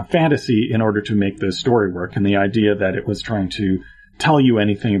fantasy in order to make the story work. And the idea that it was trying to tell you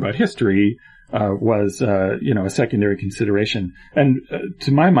anything about history was a secondary consideration. And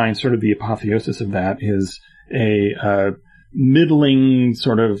to my mind, sort of the apotheosis of that is a middling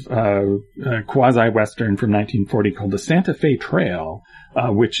sort of quasi-Western from 1940 called the Santa Fe Trail,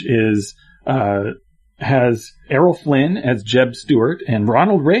 which has Errol Flynn as Jeb Stuart and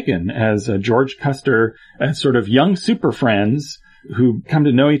Ronald Reagan as George Custer as sort of young super friends who come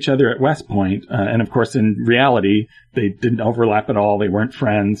to know each other at West Point. And of course, in reality, they didn't overlap at all. They weren't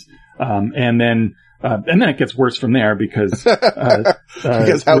friends. And then it gets worse from there because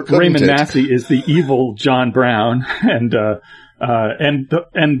Raymond Massey is the evil John Brown. And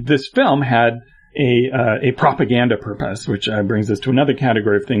this film had a propaganda purpose, which brings us to another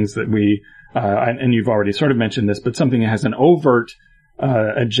category of things that we, and you've already sort of mentioned this, but something that has an overt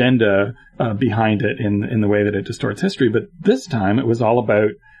agenda behind it in the way that it distorts history. But this time it was all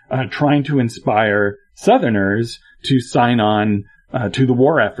about trying to inspire Southerners to sign on to the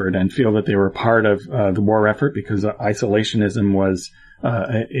war effort and feel that they were part of the war effort because isolationism was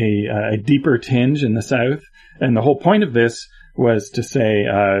a deeper tinge in the South. And the whole point of this was to say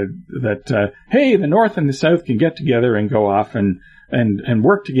that hey, the North and the South can get together and go off and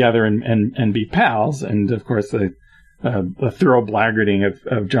work together and be pals. And of course, the thorough blackguarding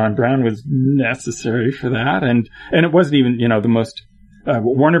of John Brown was necessary for that. And it wasn't even, the most,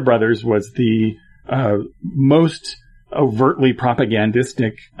 Warner Brothers was the most overtly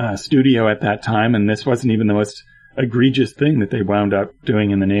propagandistic studio at that time. And this wasn't even the most egregious thing that they wound up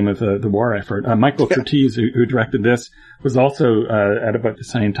doing in the name of the war effort. Michael Curtiz, who directed this, was also at about the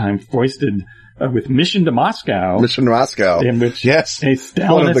same time foisted with Mission to Moscow. In which a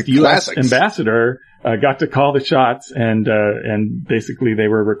Stalinist U.S. ambassador got to call the shots, and basically they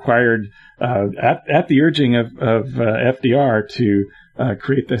were required at the urging of FDR to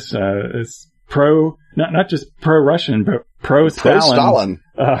create this not just pro-Russian but pro-Stalin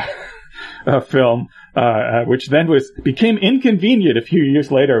film, which then became inconvenient a few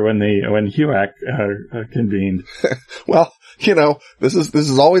years later when HUAC convened. Well, this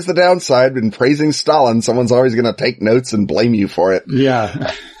is always the downside in praising Stalin. Someone's always going to take notes and blame you for it.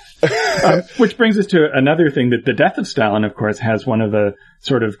 Yeah. Which brings us to another thing, that the death of Stalin, of course, has one of the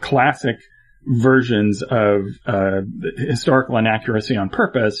sort of classic versions of historical inaccuracy on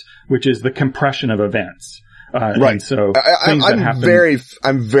purpose, which is the compression of events. Right. And so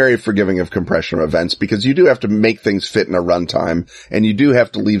I'm very forgiving of compression of events, because you do have to make things fit in a runtime, and you do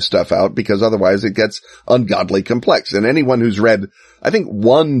have to leave stuff out because otherwise it gets ungodly complex. And anyone who's read, I think,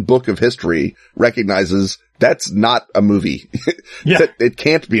 one book of history recognizes that's not a movie. Yeah. It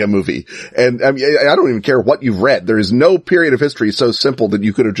can't be a movie. And I mean, I don't even care what you've read. There is no period of history so simple that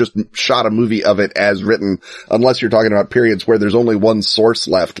you could have just shot a movie of it as written, unless you're talking about periods where there's only one source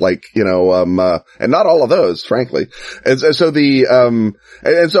left, like, and not all of those, frankly. And so something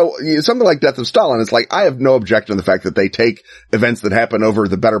like Death of Stalin, it's like, I have no objection to the fact that they take events that happen over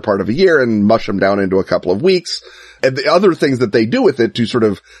the better part of a year and mush them down into a couple of weeks. And the other things that they do with it to sort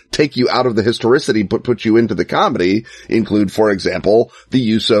of take you out of the historicity, but put you into the comedy, include, for example, the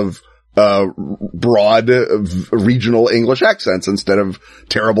use of broad regional English accents instead of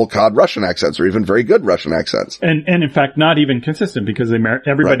terrible cod Russian accents, or even very good Russian accents. And in fact, not even consistent, because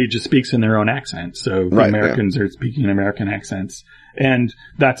everybody just speaks in their own accent. So the Americans are speaking American accents. And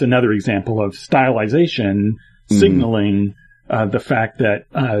that's another example of stylization signaling the fact that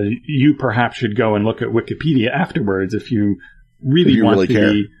you perhaps should go and look at Wikipedia afterwards if you really want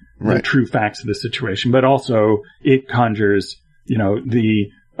the true facts of the situation. But also it conjures,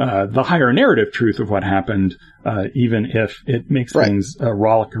 the higher narrative truth of what happened, even if it makes things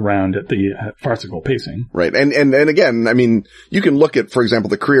rollick around at the farcical pacing. Right. And again, I mean, you can look at, for example,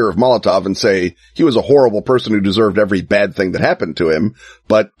 the career of Molotov and say he was a horrible person who deserved every bad thing that happened to him,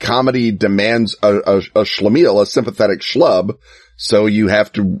 but comedy demands a schlemiel, a sympathetic schlub, so you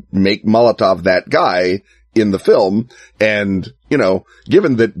have to make Molotov that guy in the film. And,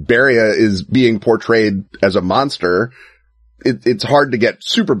 given that Beria is being portrayed as a monster, it's hard to get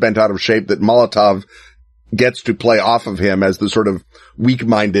super bent out of shape that Molotov gets to play off of him as the sort of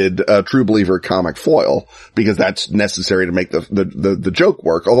weak-minded, true believer comic foil, because that's necessary to make the joke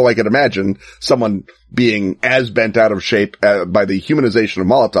work. Although I can imagine someone being as bent out of shape by the humanization of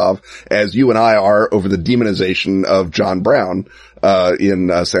Molotov as you and I are over the demonization of John Brown,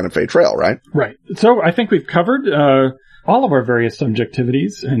 in Santa Fe Trail, right? Right. So I think we've covered, all of our various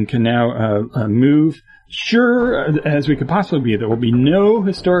subjectivities and can now, move sure as we could possibly be, there will be no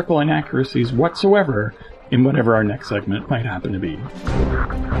historical inaccuracies whatsoever in whatever our next segment might happen to be.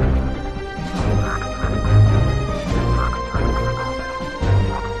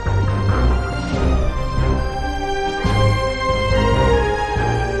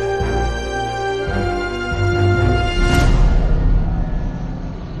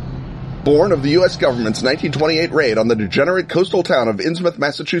 Born of the U.S. government's 1928 raid on the degenerate coastal town of Innsmouth,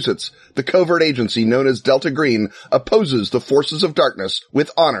 Massachusetts, the covert agency known as Delta Green opposes the forces of darkness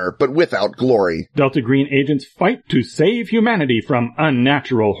with honor but without glory. Delta Green agents fight to save humanity from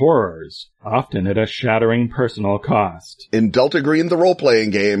unnatural horrors, often at a shattering personal cost. In Delta Green the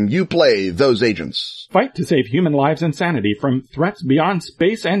role-playing game, you play those agents. Fight to save human lives and sanity from threats beyond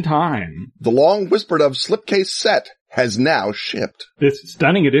space and time. The long whispered of slipcase set has now shipped. This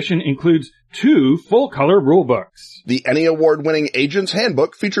stunning edition includes 2 full-color rulebooks. The Emmy Award-winning Agent's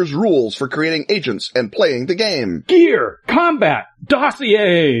Handbook features rules for creating agents and playing the game. Gear, combat,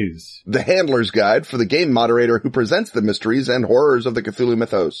 dossiers. The Handler's Guide for the game moderator who presents the mysteries and horrors of the Cthulhu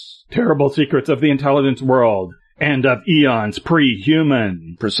mythos. Terrible secrets of the intelligence world and of eons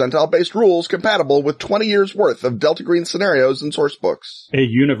pre-human. Percentile-based rules compatible with 20 years' worth of Delta Green scenarios and sourcebooks. A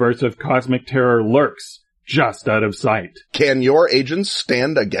universe of cosmic terror lurks just out of sight. Can your agents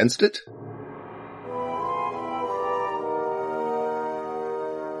stand against it?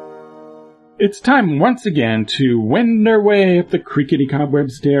 It's time once again to wend our way up the creaky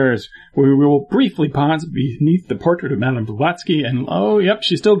cobweb stairs, where we will briefly pause beneath the portrait of Madame Blavatsky, and oh, yep,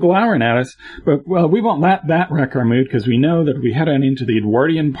 she's still glowering at us, but, well, we won't let that wreck our mood, because we know that we head on into the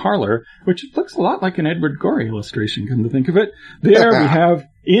Edwardian parlor, which looks a lot like an Edward Gorey illustration, come to think of it. There we have,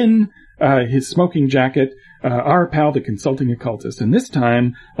 in his smoking jacket, our pal, the consulting occultist. And this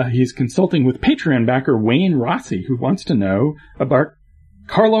time, he's consulting with Patreon backer Wayne Rossi, who wants to know about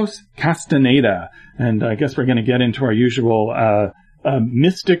Carlos Castaneda. And I guess we're going to get into our usual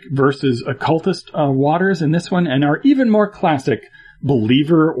mystic versus occultist waters in this one, and our even more classic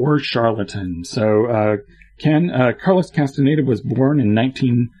believer or charlatan. So, Carlos Castaneda was born in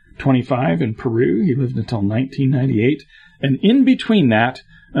 1925 in Peru. He lived until 1998. And in between that,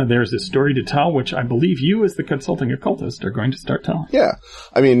 there's a story to tell, which I believe you, as the consulting occultist, are going to start telling. Yeah.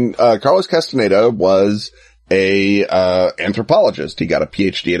 I mean, Carlos Castaneda was a anthropologist. He got a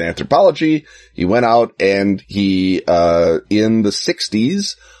PhD in anthropology. He went out and he, in the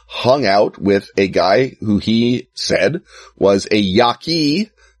 60s, hung out with a guy who he said was a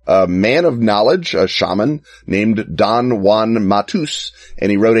Yaqui, a man of knowledge, a shaman named Don Juan Matus.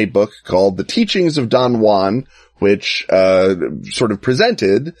 And he wrote a book called The Teachings of Don Juan, which sort of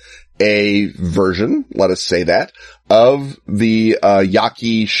presented a version, let us say that, of the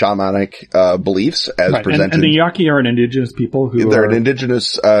Yaqui shamanic beliefs as presented. And the Yaqui are an indigenous people who they're an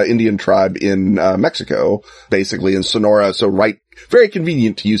indigenous Indian tribe in Mexico, basically in Sonora, so very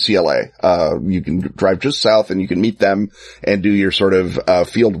convenient to UCLA. You can drive just south and you can meet them and do your sort of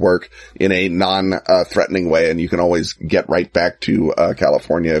field work in a non-threatening way, and you can always get right back to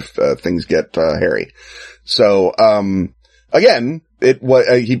California if things get hairy. So, again,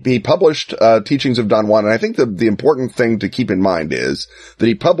 he published, Teachings of Don Juan, and I think the important thing to keep in mind is that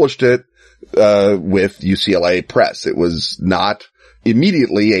he published it, with UCLA Press. It was not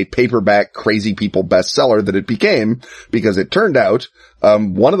immediately a paperback crazy people bestseller that it became, because it turned out,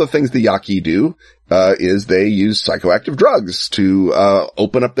 one of the things the Yaqui do, is they use psychoactive drugs to,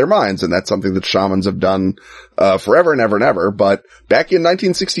 open up their minds, and that's something that shamans have done, forever and ever and ever. But back in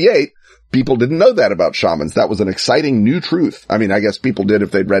 1968, people didn't know that about shamans. That was an exciting new truth. I mean, I guess people did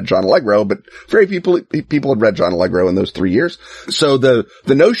if they'd read John Allegro, but very people had read John Allegro in those 3 years. So the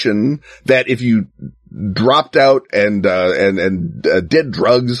notion that if you dropped out and did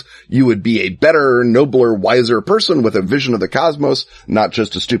drugs, you would be a better, nobler, wiser person with a vision of the cosmos, not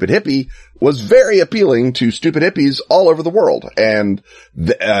just a stupid hippie, was very appealing to stupid hippies all over the world. And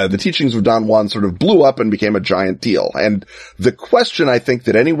the teachings of Don Juan sort of blew up and became a giant deal. And the question I think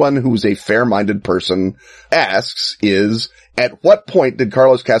that anyone who's a fair-minded person asks is, at what point did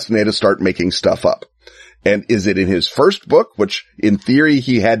Carlos Castaneda start making stuff up? And is it in his first book, which in theory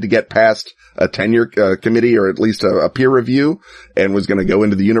he had to get past a tenure committee or at least a peer review, and was going to go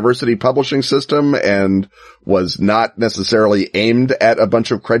into the university publishing system and was not necessarily aimed at a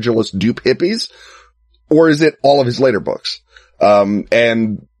bunch of credulous dupe hippies? Or is it all of his later books?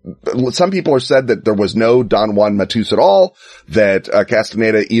 And some people have said that there was no Don Juan Matus at all, that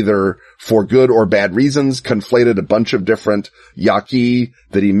Castaneda either for good or bad reasons conflated a bunch of different Yaqui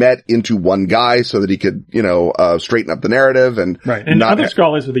that he met into one guy so that he could, straighten up the narrative. And right. And other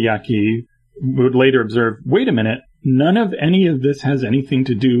scholars of the Yaqui would later observe, wait a minute, none of any of this has anything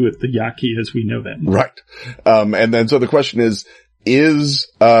to do with the Yaqui as we know them. Right. And then so the question is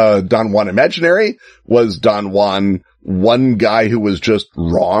Don Juan imaginary? Was Don Juan one guy who was just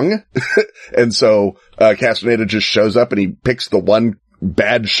wrong? And so, Castaneda just shows up and he picks the one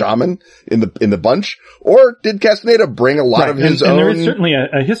bad shaman in the bunch? Or did Castaneda bring a lot of his own? And there is certainly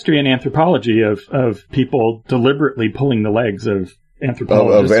a history in anthropology of people deliberately pulling the legs of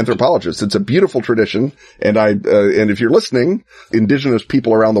anthropologists. It's a beautiful tradition. And and if you're listening, indigenous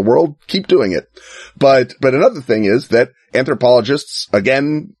people around the world, keep doing it. But another thing is that anthropologists,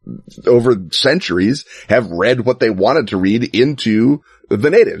 again, over centuries, have read what they wanted to read into the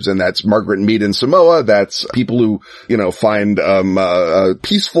natives. And that's Margaret Mead in Samoa. That's people who, find,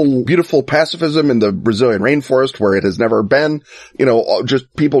 peaceful, beautiful pacifism in the Brazilian rainforest where it has never been.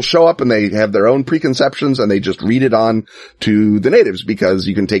 Just people show up and they have their own preconceptions and they just read it on to the natives because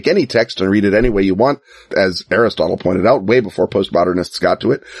you can take any text and read it any way you want, as Aristotle pointed out, way before postmodernists got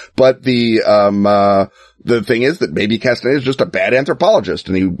to it. But the thing is that maybe Castaneda is just a bad anthropologist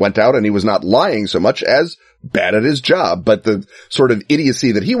and he went out and he was not lying so much as bad at his job. But the sort of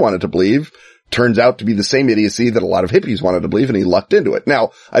idiocy that he wanted to believe turns out to be the same idiocy that a lot of hippies wanted to believe, and he lucked into it.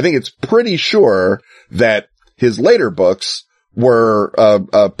 Now, I think it's pretty sure that his later books were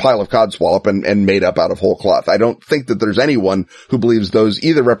a pile of codswallop and made up out of whole cloth. I don't think that there's anyone who believes those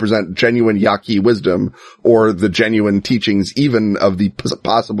either represent genuine Yaqui wisdom or the genuine teachings even of the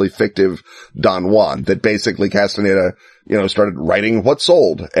possibly fictive Don Juan, that basically Castaneda, started writing what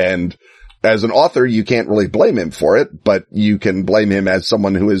sold. And as an author, you can't really blame him for it, but you can blame him as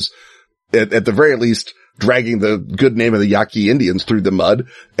someone who is, at the very least, dragging the good name of the Yaqui Indians through the mud,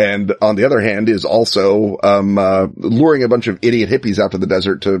 and on the other hand is also luring a bunch of idiot hippies out to the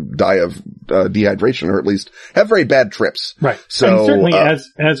desert to die of dehydration, or at least have very bad trips. Right. So, and certainly,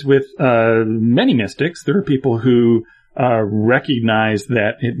 as with many mystics, there are people who recognize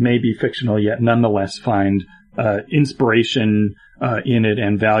that it may be fictional, yet nonetheless find inspiration in it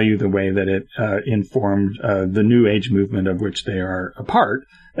and value the way that it informed the New Age movement of which they are a part.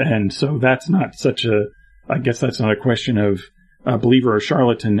 And so that's not I guess that's not a question of believer or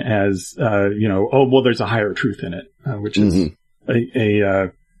charlatan as, there's a higher truth in it, which is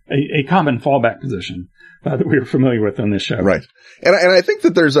a common fallback position that we are familiar with on this show. Right. And I think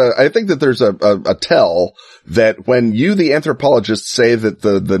that there's a tell that when you, the anthropologist, say that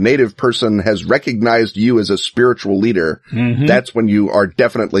the native person has recognized you as a spiritual leader, that's when you are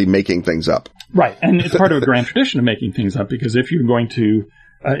definitely making things up. Right. And it's part of a grand tradition of making things up, because if you're going to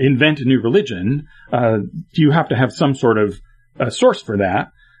invent a new religion, you have to have some sort of source for that.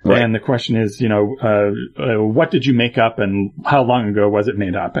 Right. And the question is, what did you make up and how long ago was it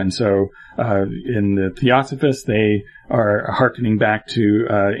made up? And so, in the Theosophists, they are hearkening back to,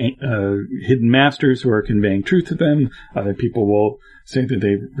 hidden masters who are conveying truth to them. Other people will say that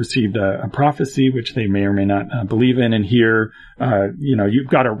they received a prophecy, which they may or may not believe in. And here, you've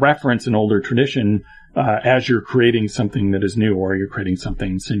got to reference an older tradition, as you're creating something that is new, or you're creating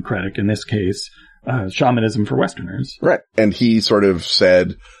something syncretic. In this case, shamanism for Westerners. Right. And he sort of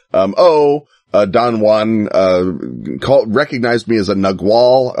said, Don Juan, recognized me as a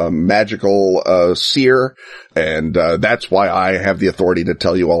Nagual, a magical, seer. And, that's why I have the authority to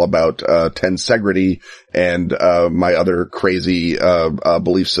tell you all about, tensegrity and, my other crazy,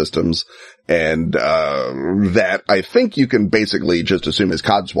 belief systems. And, that I think you can basically just assume is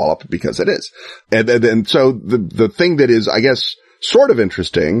codswallop, because it is. And so the thing that is, I guess, sort of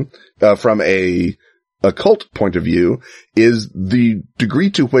interesting, from a cult point of view is the degree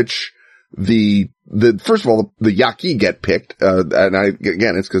to which first of all, the Yaqui get picked, and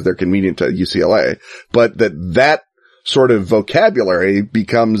again, it's because they're convenient to UCLA, but that sort of vocabulary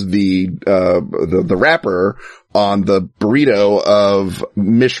becomes the wrapper on the burrito of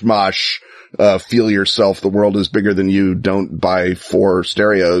mishmash, feel yourself, the world is bigger than you, don't buy 4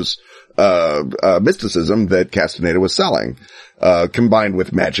 stereos, mysticism that Castaneda was selling, combined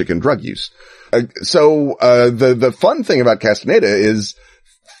with magic and drug use. So the fun thing about Castaneda is,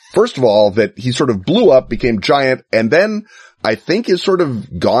 first of all, that he sort of blew up, became giant, and then I think is sort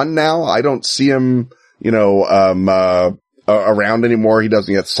of gone now. I don't see him, around anymore. He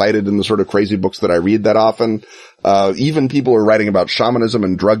doesn't get cited in the sort of crazy books that I read that often. Even people who are writing about shamanism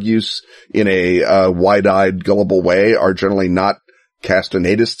and drug use in a wide-eyed, gullible way are generally not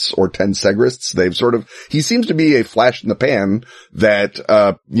Castanedists or tensegrists. He seems to be a flash in the pan that,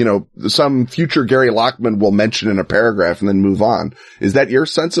 some future Gary Lockman will mention in a paragraph and then move on. Is that your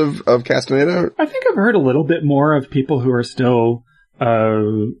sense of Castaneda? I think I've heard a little bit more of people who are still,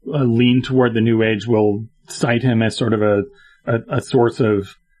 lean toward the New Age will cite him as sort of a source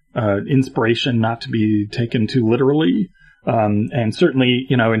of inspiration not to be taken too literally. And certainly,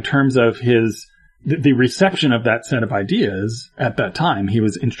 in terms of the reception of that set of ideas at that time, he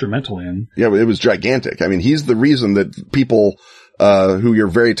was instrumental in. Yeah, it was gigantic. I mean, he's the reason that people, who you're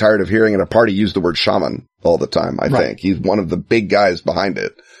very tired of hearing at a party use the word shaman all the time, I think. He's one of the big guys behind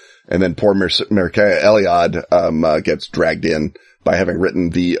it. And then poor Mircea Eliade, gets dragged in by having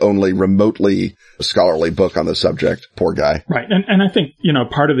written the only remotely scholarly book on the subject. Poor guy. Right. And I think,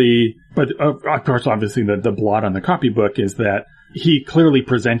 part of but of course, obviously the blot on the copybook is that he clearly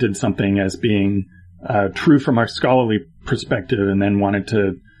presented something as being, true from a scholarly perspective and then wanted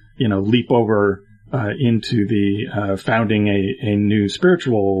to, leap over, into the, founding a new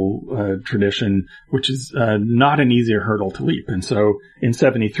spiritual, tradition, which is, not an easier hurdle to leap. And so in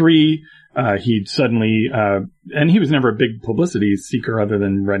 73, he'd suddenly, and he was never a big publicity seeker other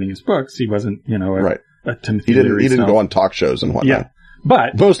than writing his books. He wasn't, a Timothy Leary. He didn't go on talk shows and whatnot. Yeah.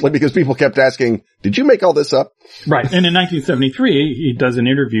 But mostly because people kept asking, did you make all this up? Right. And in 1973, he does an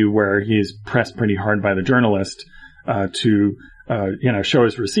interview where he's pressed pretty hard by the journalist, to, show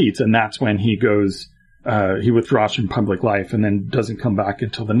his receipts. And that's when he goes, he withdraws from public life and then doesn't come back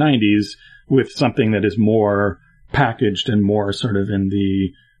until the 90s with something that is more packaged and more sort of in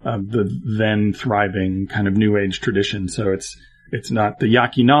the then thriving kind of new age tradition. So it's not the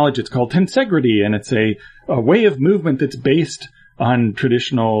Yaqui knowledge. It's called tensegrity, and it's a way of movement that's based on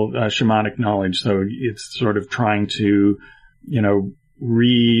traditional shamanic knowledge. So it's sort of trying to,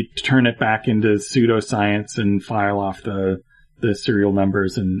 turn it back into pseudoscience and file off the serial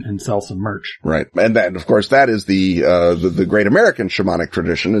numbers and sell some merch. Right. And that, of course, that is the great American shamanic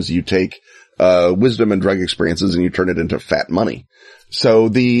tradition, is you take wisdom and drug experiences and you turn it into fat money. So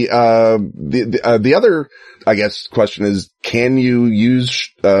the other, I guess, question is, can you use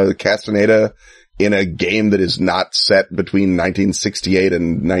Castaneda in a game that is not set between 1968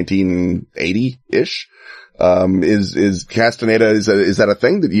 and 1980-ish? Is Castaneda, is that a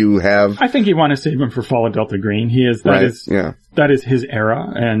thing that you have? I think you want to save him for Fall of Delta Green. That is his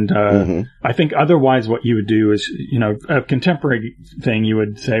era. And, I think otherwise what you would do is, a contemporary thing, you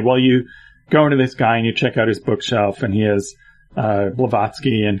would say, well, you go into this guy and you check out his bookshelf and he has,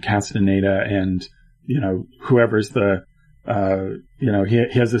 Blavatsky and Castaneda and, whoever's he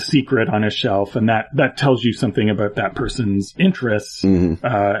has a secret on his shelf, and that tells you something about that person's interests,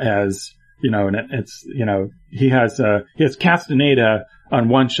 as, and it's, he has Castaneda on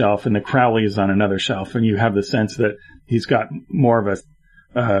one shelf and the Crowley is on another shelf, and you have the sense that he's got more of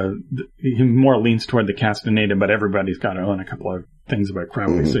he more leans toward the Castaneda, but everybody's got to own a couple of things about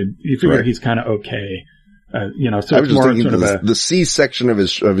Crowley. So you figure he's kind of okay. So I was it's just more thinking sort of the C section of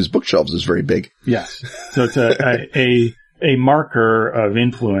his bookshelves is very big. Yes. So it's a marker of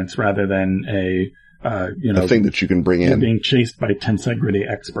influence rather than a thing that you can bring in. Being chased by tensegrity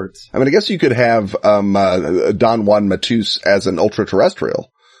experts. I mean, I guess you could have, Don Juan Matus as an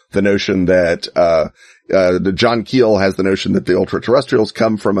ultra-terrestrial. The notion that, John Keel has the notion that the ultra-terrestrials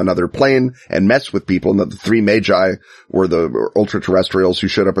come from another plane and mess with people, and that the three magi were the ultra-terrestrials who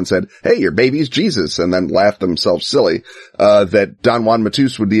showed up and said, hey, your baby's Jesus, and then laughed themselves silly. That Don Juan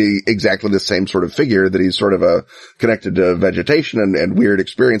Matus would be exactly the same sort of figure, that he's sort of connected to vegetation and weird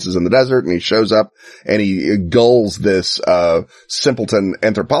experiences in the desert, and he shows up and he gulls this, simpleton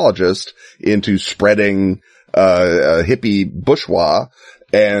anthropologist into spreading, hippie bourgeois.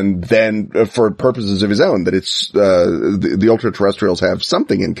 And then, for purposes of his own, that it's, the ultra-terrestrials have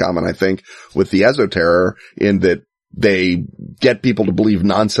something in common, I think, with the esoterror, in that they get people to believe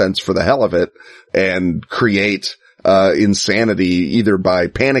nonsense for the hell of it and create, insanity either by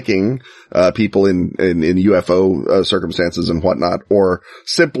panicking, people in UFO, circumstances and whatnot, or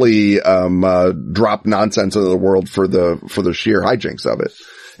simply, drop nonsense into the world for the sheer hijinks of it.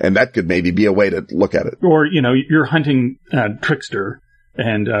 And that could maybe be a way to look at it. Or, you're hunting, Trickster.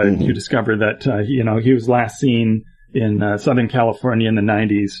 And, you discover that, he was last seen in, Southern California in the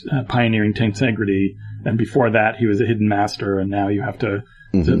 90s, pioneering tensegrity. And before that, he was a hidden master. And now you have to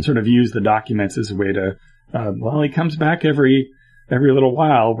sort of use the documents as a way to, he comes back every little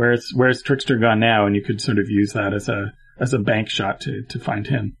while. Where's Trickster gone now? And you could sort of use that as a bank shot to find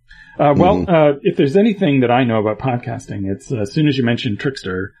him. If there's anything that I know about podcasting, it's, as soon as you mention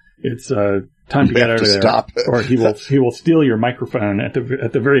Trickster, it's, time to get out of there, stop. Or he will steal your microphone at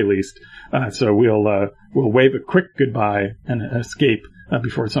the very least. So we'll wave a quick goodbye and escape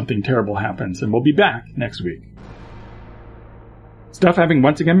before something terrible happens, and we'll be back next week. Stuff having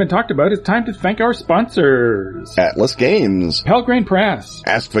once again been talked about, it's time to thank our sponsors. Atlas Games, Pelgrane Press,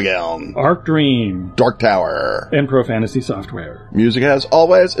 Askfageln, Arc Dream, Dark Tower, and Pro Fantasy Software. Music, as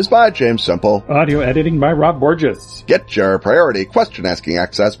always, is by James Semple. Audio editing by Rob Borges. Get your priority question-asking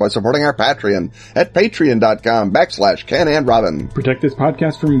access by supporting our Patreon at patreon.com/KenandRobin. Protect this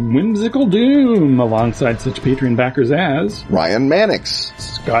podcast from whimsical doom alongside such Patreon backers as Ryan Mannix,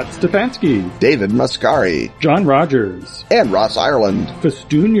 Scott Stefanski, David Muscari, John Rogers, and Ross Ireland.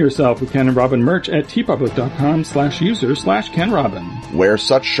 Festoon yourself with Ken and Robin merch at tpublic.com/user/KenRobin. Wear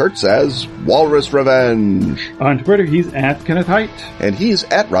such shirts as Walrus Revenge. On Twitter, he's at Kenneth Height. And he's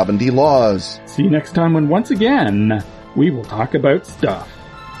at Robin D. Laws. See you next time when once again, we will talk about stuff.